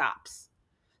fucking cops.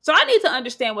 So I need to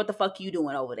understand what the fuck you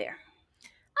doing over there.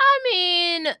 I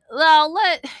mean, well,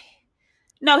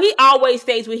 No, he always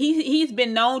stays with. He's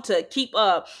been known to keep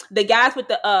the guys with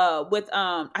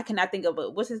I cannot think of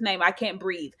it. What's his name? I can't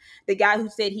breathe. The guy who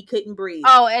said he couldn't breathe.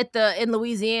 Oh, in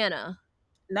Louisiana.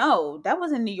 No, that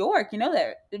was in New York. You know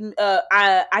that.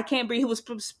 I can't breathe. He was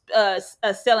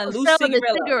selling loose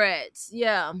cigarettes.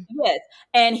 Yeah. Yes,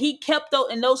 and he kept those,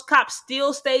 and those cops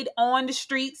still stayed on the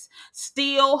streets,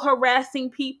 still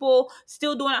harassing people,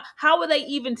 still doing. How were they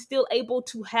even still able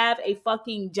to have a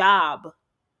fucking job?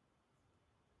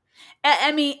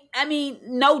 I mean,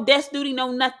 no desk duty,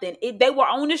 no nothing. They were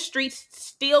on the streets,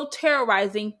 still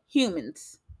terrorizing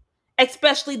humans,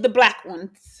 especially the black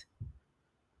ones.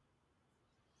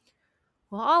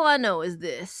 Well, all I know is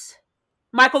this: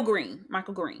 Michael Green.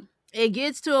 It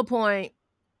gets to a point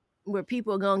where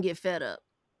people are gonna get fed up,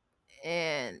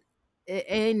 and it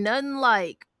ain't nothing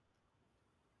like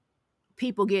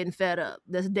people getting fed up.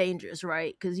 That's dangerous,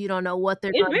 right? Because you don't know what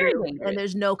they're gonna do, and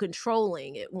there's no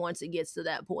controlling it once it gets to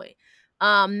that point.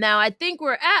 Now I think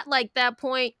we're at like that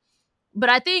point, but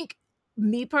I think,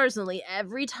 me personally,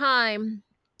 every time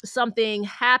something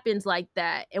happens like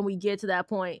that and we get to that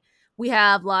point, we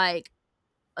have like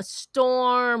a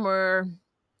storm or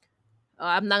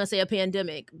I'm not gonna say a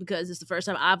pandemic because it's the first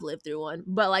time I've lived through one,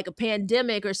 but like a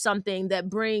pandemic or something that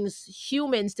brings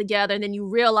humans together, and then you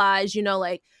realize,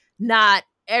 like not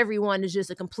everyone is just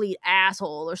a complete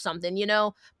asshole or something,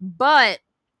 But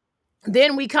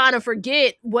then we kind of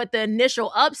forget what the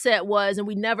initial upset was, and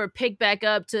we never pick back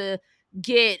up to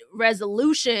get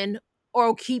resolution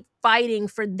or keep fighting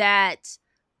for that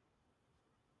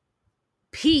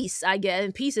peace, I guess.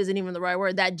 And peace isn't even the right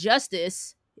word, that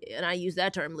justice, and I use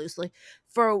that term loosely,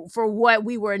 for what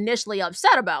we were initially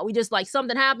upset about. We just like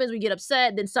something happens, we get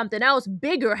upset, then something else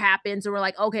bigger happens, and we're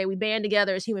like, okay, we band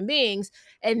together as human beings,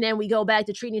 and then we go back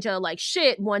to treating each other like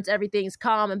shit once everything's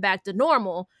calm and back to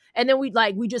normal. And then we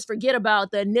just forget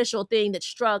about the initial thing that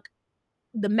struck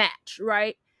the match,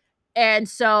 right? And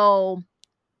so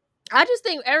I just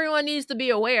think everyone needs to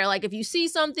be aware. Like, if you see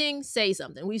something, say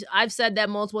something. I've said that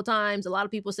multiple times. A lot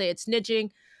of people say it's snitching,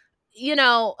 you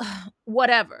know,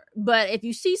 whatever. But if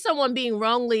you see someone being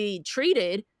wrongly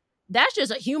treated, that's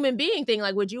just a human being thing.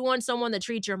 Like, would you want someone to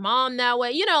treat your mom that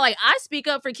way? Like, I speak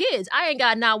up for kids. I ain't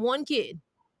got not one kid,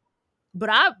 but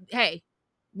hey,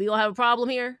 we gonna have a problem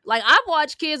here. Like, I've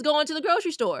watched kids go into the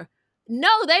grocery store. No,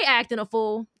 they acting a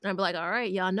fool. And I'm like, all right,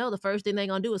 y'all know the first thing they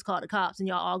gonna do is call the cops, and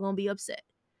y'all all gonna be upset.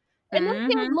 And them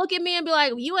kids Mm-hmm. look at me and be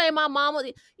like, you ain't my mama.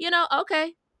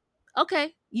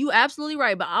 Okay. You absolutely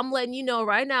right. But I'm letting you know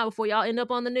right now before y'all end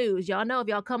up on the news. Y'all know if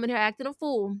y'all come in here acting a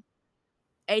fool,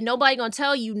 ain't nobody gonna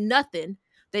tell you nothing.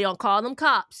 They gonna call them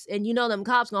cops. And them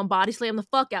cops gonna body slam the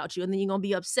fuck out you, and then you're gonna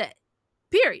be upset.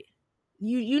 Period.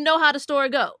 You know how the story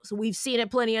goes. We've seen it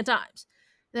plenty of times.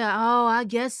 They're like, oh, I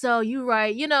guess so. You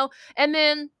right. And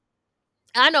then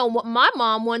I know my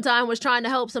mom one time was trying to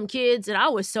help some kids, and I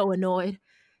was so annoyed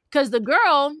because the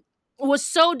girl was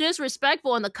so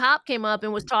disrespectful, and the cop came up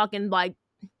and was talking like,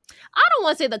 I don't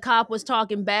want to say the cop was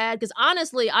talking bad, because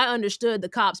honestly I understood the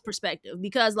cop's perspective,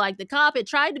 because like the cop had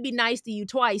tried to be nice to you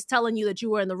twice, telling you that you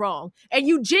were in the wrong, and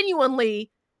you genuinely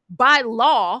by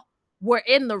law were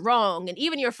in the wrong, and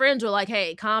even your friends were like,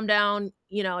 hey, calm down,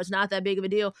 it's not that big of a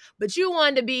deal, but you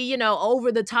wanted to be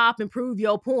over the top and prove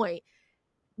your point.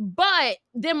 But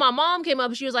then my mom came up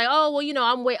and she was like, oh,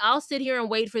 well, I'll sit here and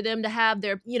wait for them to have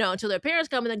their, until their parents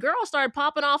come. And the girl started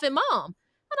popping off at mom.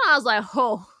 And I was like,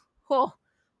 oh,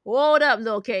 hold up,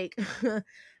 little cake.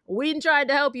 We tried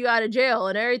to help you out of jail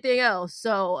and everything else.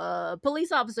 So,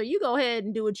 police officer, you go ahead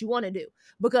and do what you want to do.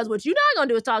 Because what you're not going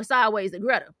to do is talk sideways to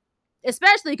Greta.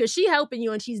 Especially because she's helping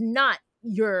you and she's not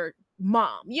your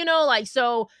mom.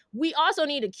 So we also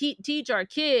need to teach our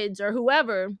kids or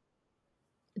whoever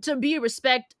to be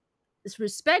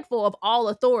respectful of all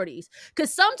authorities,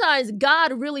 because sometimes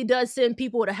God really does send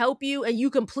people to help you and you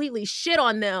completely shit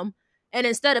on them, and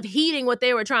instead of heeding what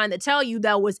they were trying to tell you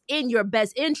that was in your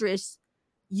best interest,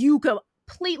 you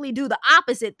completely do the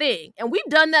opposite thing. And we've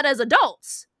done that as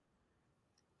adults,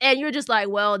 and you're just like,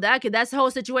 well, that's the whole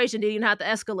situation didn't even have to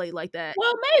escalate like that.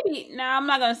 Well, maybe. Now, I'm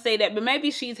not going to say that, but maybe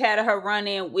she's had her run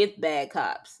in with bad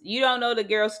cops. You don't know the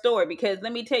girl's story, because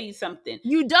let me tell you something.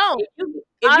 You don't.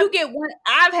 If you get one,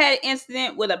 I've had an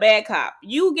incident with a bad cop.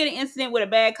 You get an incident with a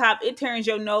bad cop, it turns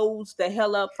your nose the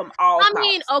hell up from all cops. I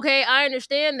mean, okay, I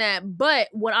understand that. But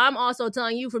what I'm also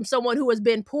telling you from someone who has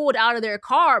been pulled out of their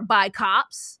car by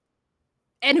cops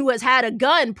and who has had a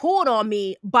gun pulled on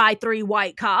me by 3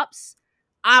 white cops,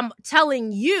 I'm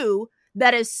telling you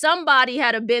that if somebody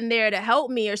had been there to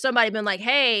help me, or somebody been like,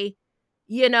 hey,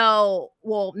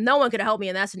 well, no one could have helped me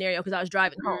in that scenario because I was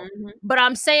driving home. Mm-hmm. But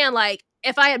I'm saying, like,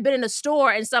 if I had been in a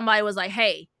store and somebody was like,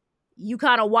 hey, you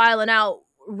kind of wilding out,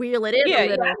 reel it in. Yeah, I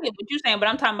get what you're saying, but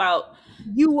I'm talking about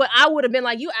I would have been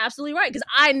like, you absolutely right, because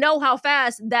I know how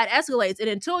fast that escalates. And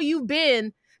until you've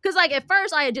been, because like at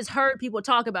first I had just heard people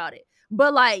talk about it,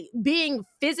 but like being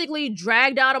physically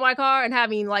dragged out of my car and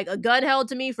having like a gun held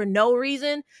to me for no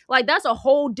reason, like that's a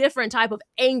whole different type of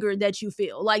anger that you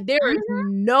feel. Like there is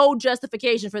no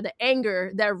justification for the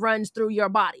anger that runs through your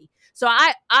body. So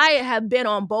I have been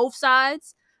on both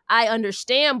sides. I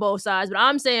understand both sides, but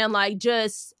I'm saying like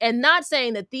and not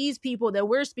saying that these people that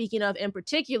we're speaking of in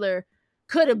particular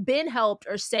could have been helped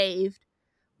or saved,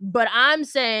 but I'm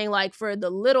saying like for the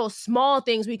little small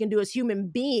things we can do as human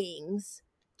beings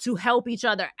to help each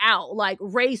other out, like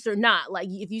race or not. Like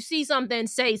if you see something,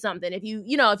 say something. If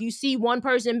if you see one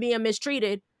person being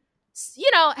mistreated,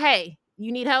 hey,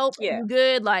 you need help. Yeah. You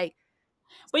good? Like,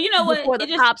 but you know what? Before the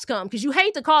cops come, because you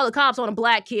hate to call the cops on a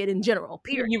black kid in general.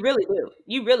 Period. You really do.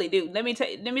 You really do. Let me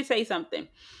tell you something.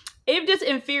 It just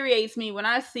infuriates me when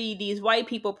I see these white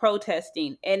people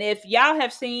protesting. And if y'all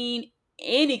have seen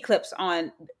any clips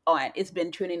on it's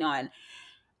been trending on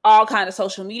all kinds of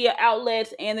social media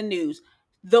outlets and the news.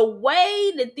 The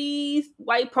way that these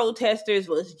white protesters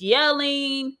was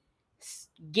yelling,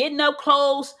 getting up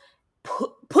close,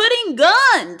 putting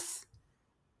guns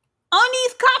on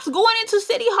these cops, going into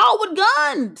City Hall with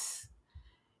guns.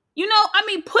 You know, I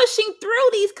mean, pushing through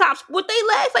these cops with their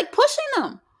legs, like pushing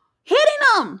them, hitting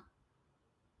them.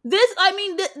 This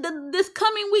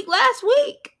coming week, last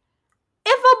week,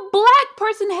 if a black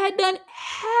person had done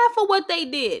half of what they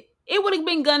did, it would have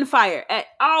been gunfire at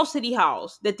all city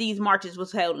halls that these marches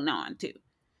was holding on to.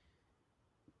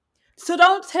 So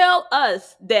don't tell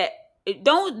us that.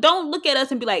 Don't look at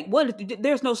us and be like, "What?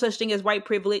 There's no such thing as white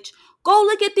privilege." Go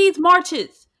look at these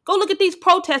marches. Go look at these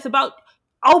protests about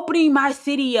opening my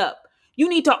city up. You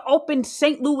need to open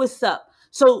St. Louis up.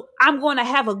 So I'm going to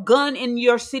have a gun in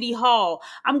your city hall.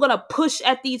 I'm going to push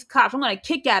at these cops. I'm going to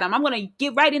kick at them. I'm going to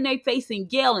get right in their face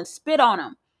and yell and spit on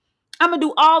them. I'm going to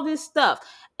do all this stuff.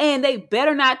 And they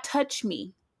better not touch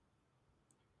me.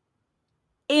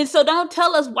 And so don't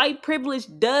tell us white privilege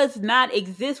does not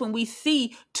exist when we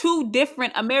see two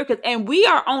different Americas. And we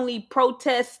are only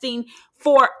protesting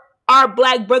for our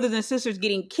black brothers and sisters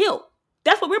getting killed.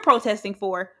 That's what we're protesting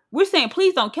for. We're saying,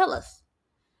 please don't kill us.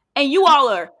 And you all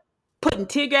are putting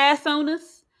tear gas on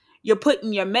us. You're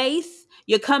putting your mace.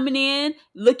 You're coming in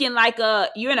looking like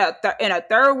you're in a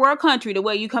third world country the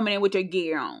way you coming in with your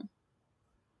gear on.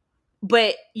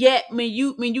 But yet, when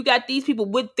you got these people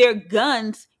with their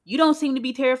guns, you don't seem to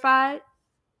be terrified.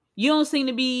 You don't seem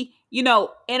to be, in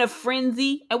a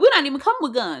frenzy. And we're not even coming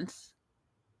with guns.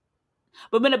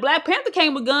 But when the Black Panther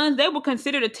came with guns, they were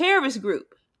considered a terrorist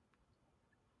group.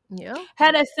 Yeah.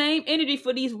 Had that same energy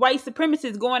for these white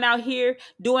supremacists going out here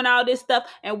doing all this stuff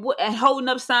and holding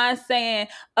up signs saying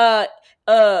F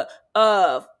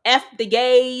the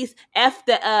gays, F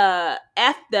the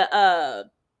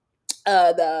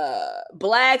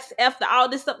blacks, F the all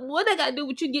this stuff. What they got to do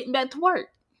with you getting back to work?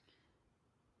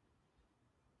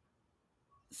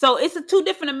 So it's two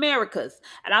different Americas.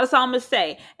 And that's all I'm going to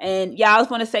say. And y'all, I just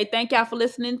want to say thank y'all for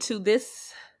listening to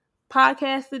this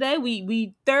podcast today.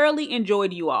 We thoroughly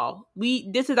enjoyed you all.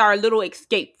 This is our little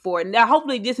escape for it. Now,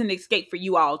 hopefully this is an escape for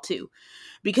you all too.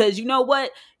 Because you know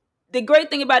what? The great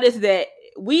thing about it is that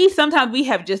sometimes we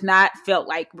have just not felt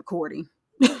like recording.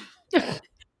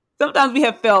 Sometimes we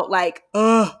have felt like,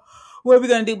 what are we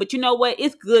going to do? But you know what?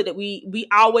 It's good that we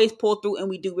always pull through and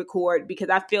we do record, because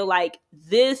I feel like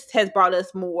this has brought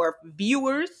us more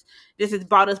viewers. This has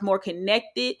brought us more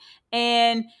connected.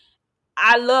 And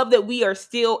I love that we are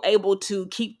still able to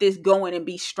keep this going and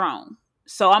be strong.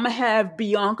 So I'm going to have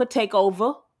Bianca take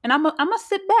over, and I'm going to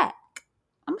sit back.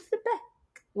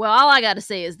 Well, all I got to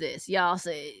say is this. Y'all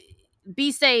say,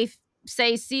 be safe.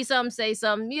 See something, say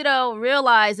something,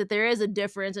 realize that there is a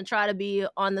difference and try to be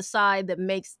on the side that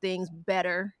makes things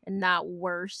better and not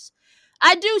worse.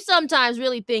 I do sometimes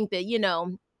really think that,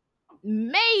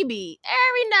 maybe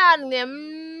every now and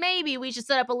then, maybe we should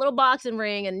set up a little boxing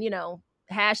ring and,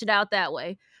 hash it out that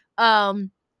way. But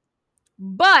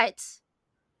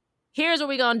here's what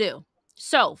we're going to do.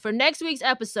 So for next week's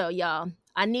episode, y'all,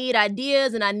 I need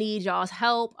ideas and I need y'all's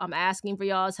help. I'm asking for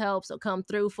y'all's help, so come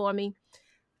through for me.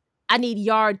 I need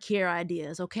yard care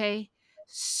ideas, okay?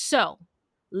 So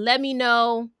let me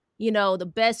know,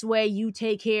 the best way you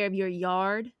take care of your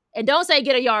yard. And don't say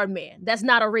get a yard man. That's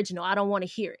not original. I don't want to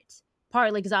hear it.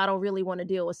 Partly because I don't really want to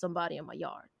deal with somebody in my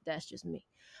yard. That's just me.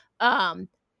 So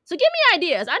give me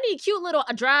ideas. I need cute little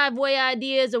driveway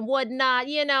ideas and whatnot.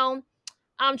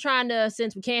 I'm trying to,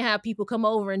 since we can't have people come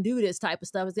over and do this type of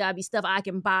stuff, it's got to be stuff I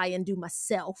can buy and do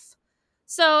myself.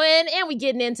 So, and we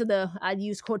getting into I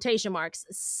use quotation marks,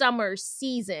 summer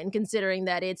season, considering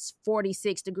that it's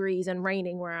 46 degrees and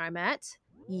raining where I'm at.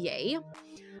 Yay.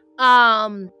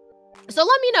 So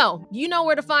let me know. You know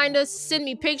where to find us. Send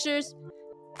me pictures.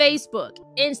 Facebook,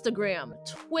 Instagram,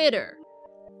 Twitter.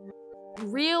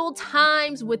 Real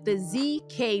Times with the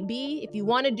ZKB. If you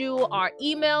want to do our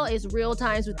email, it's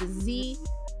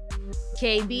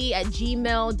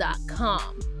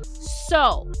realtimeswiththezkb@gmail.com.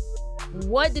 So,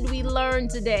 what did we learn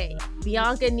today?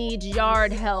 Bianca needs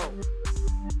yard help.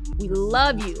 We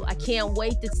love you. I can't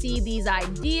wait to see these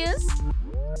ideas.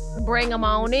 Bring them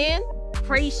on in.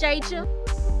 Appreciate you.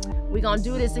 We're going to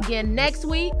do this again next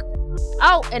week.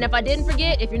 Oh, and if I didn't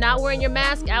forget, if you're not wearing your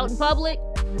mask out in public,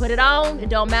 put it on. It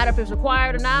don't matter if it's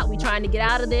required or not. We're trying to get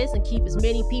out of this and keep as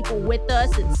many people with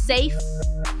us and safe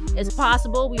as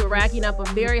possible. We were racking up a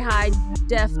very high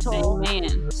death toll.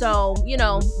 Amen. So,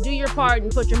 do your part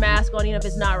and put your mask on, even if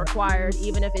it's not required,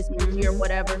 even if it's easier or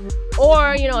whatever.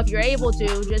 Or, if you're able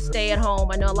to, just stay at home.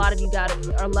 I know a lot of you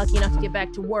are lucky enough to get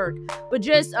back to work. But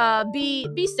just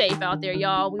be safe out there,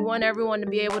 y'all. We want everyone to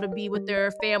be able to be with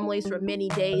their families for many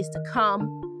days to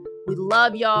come. We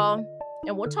love y'all,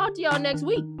 and we'll talk to y'all next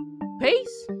week.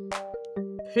 Peace.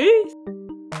 Peace.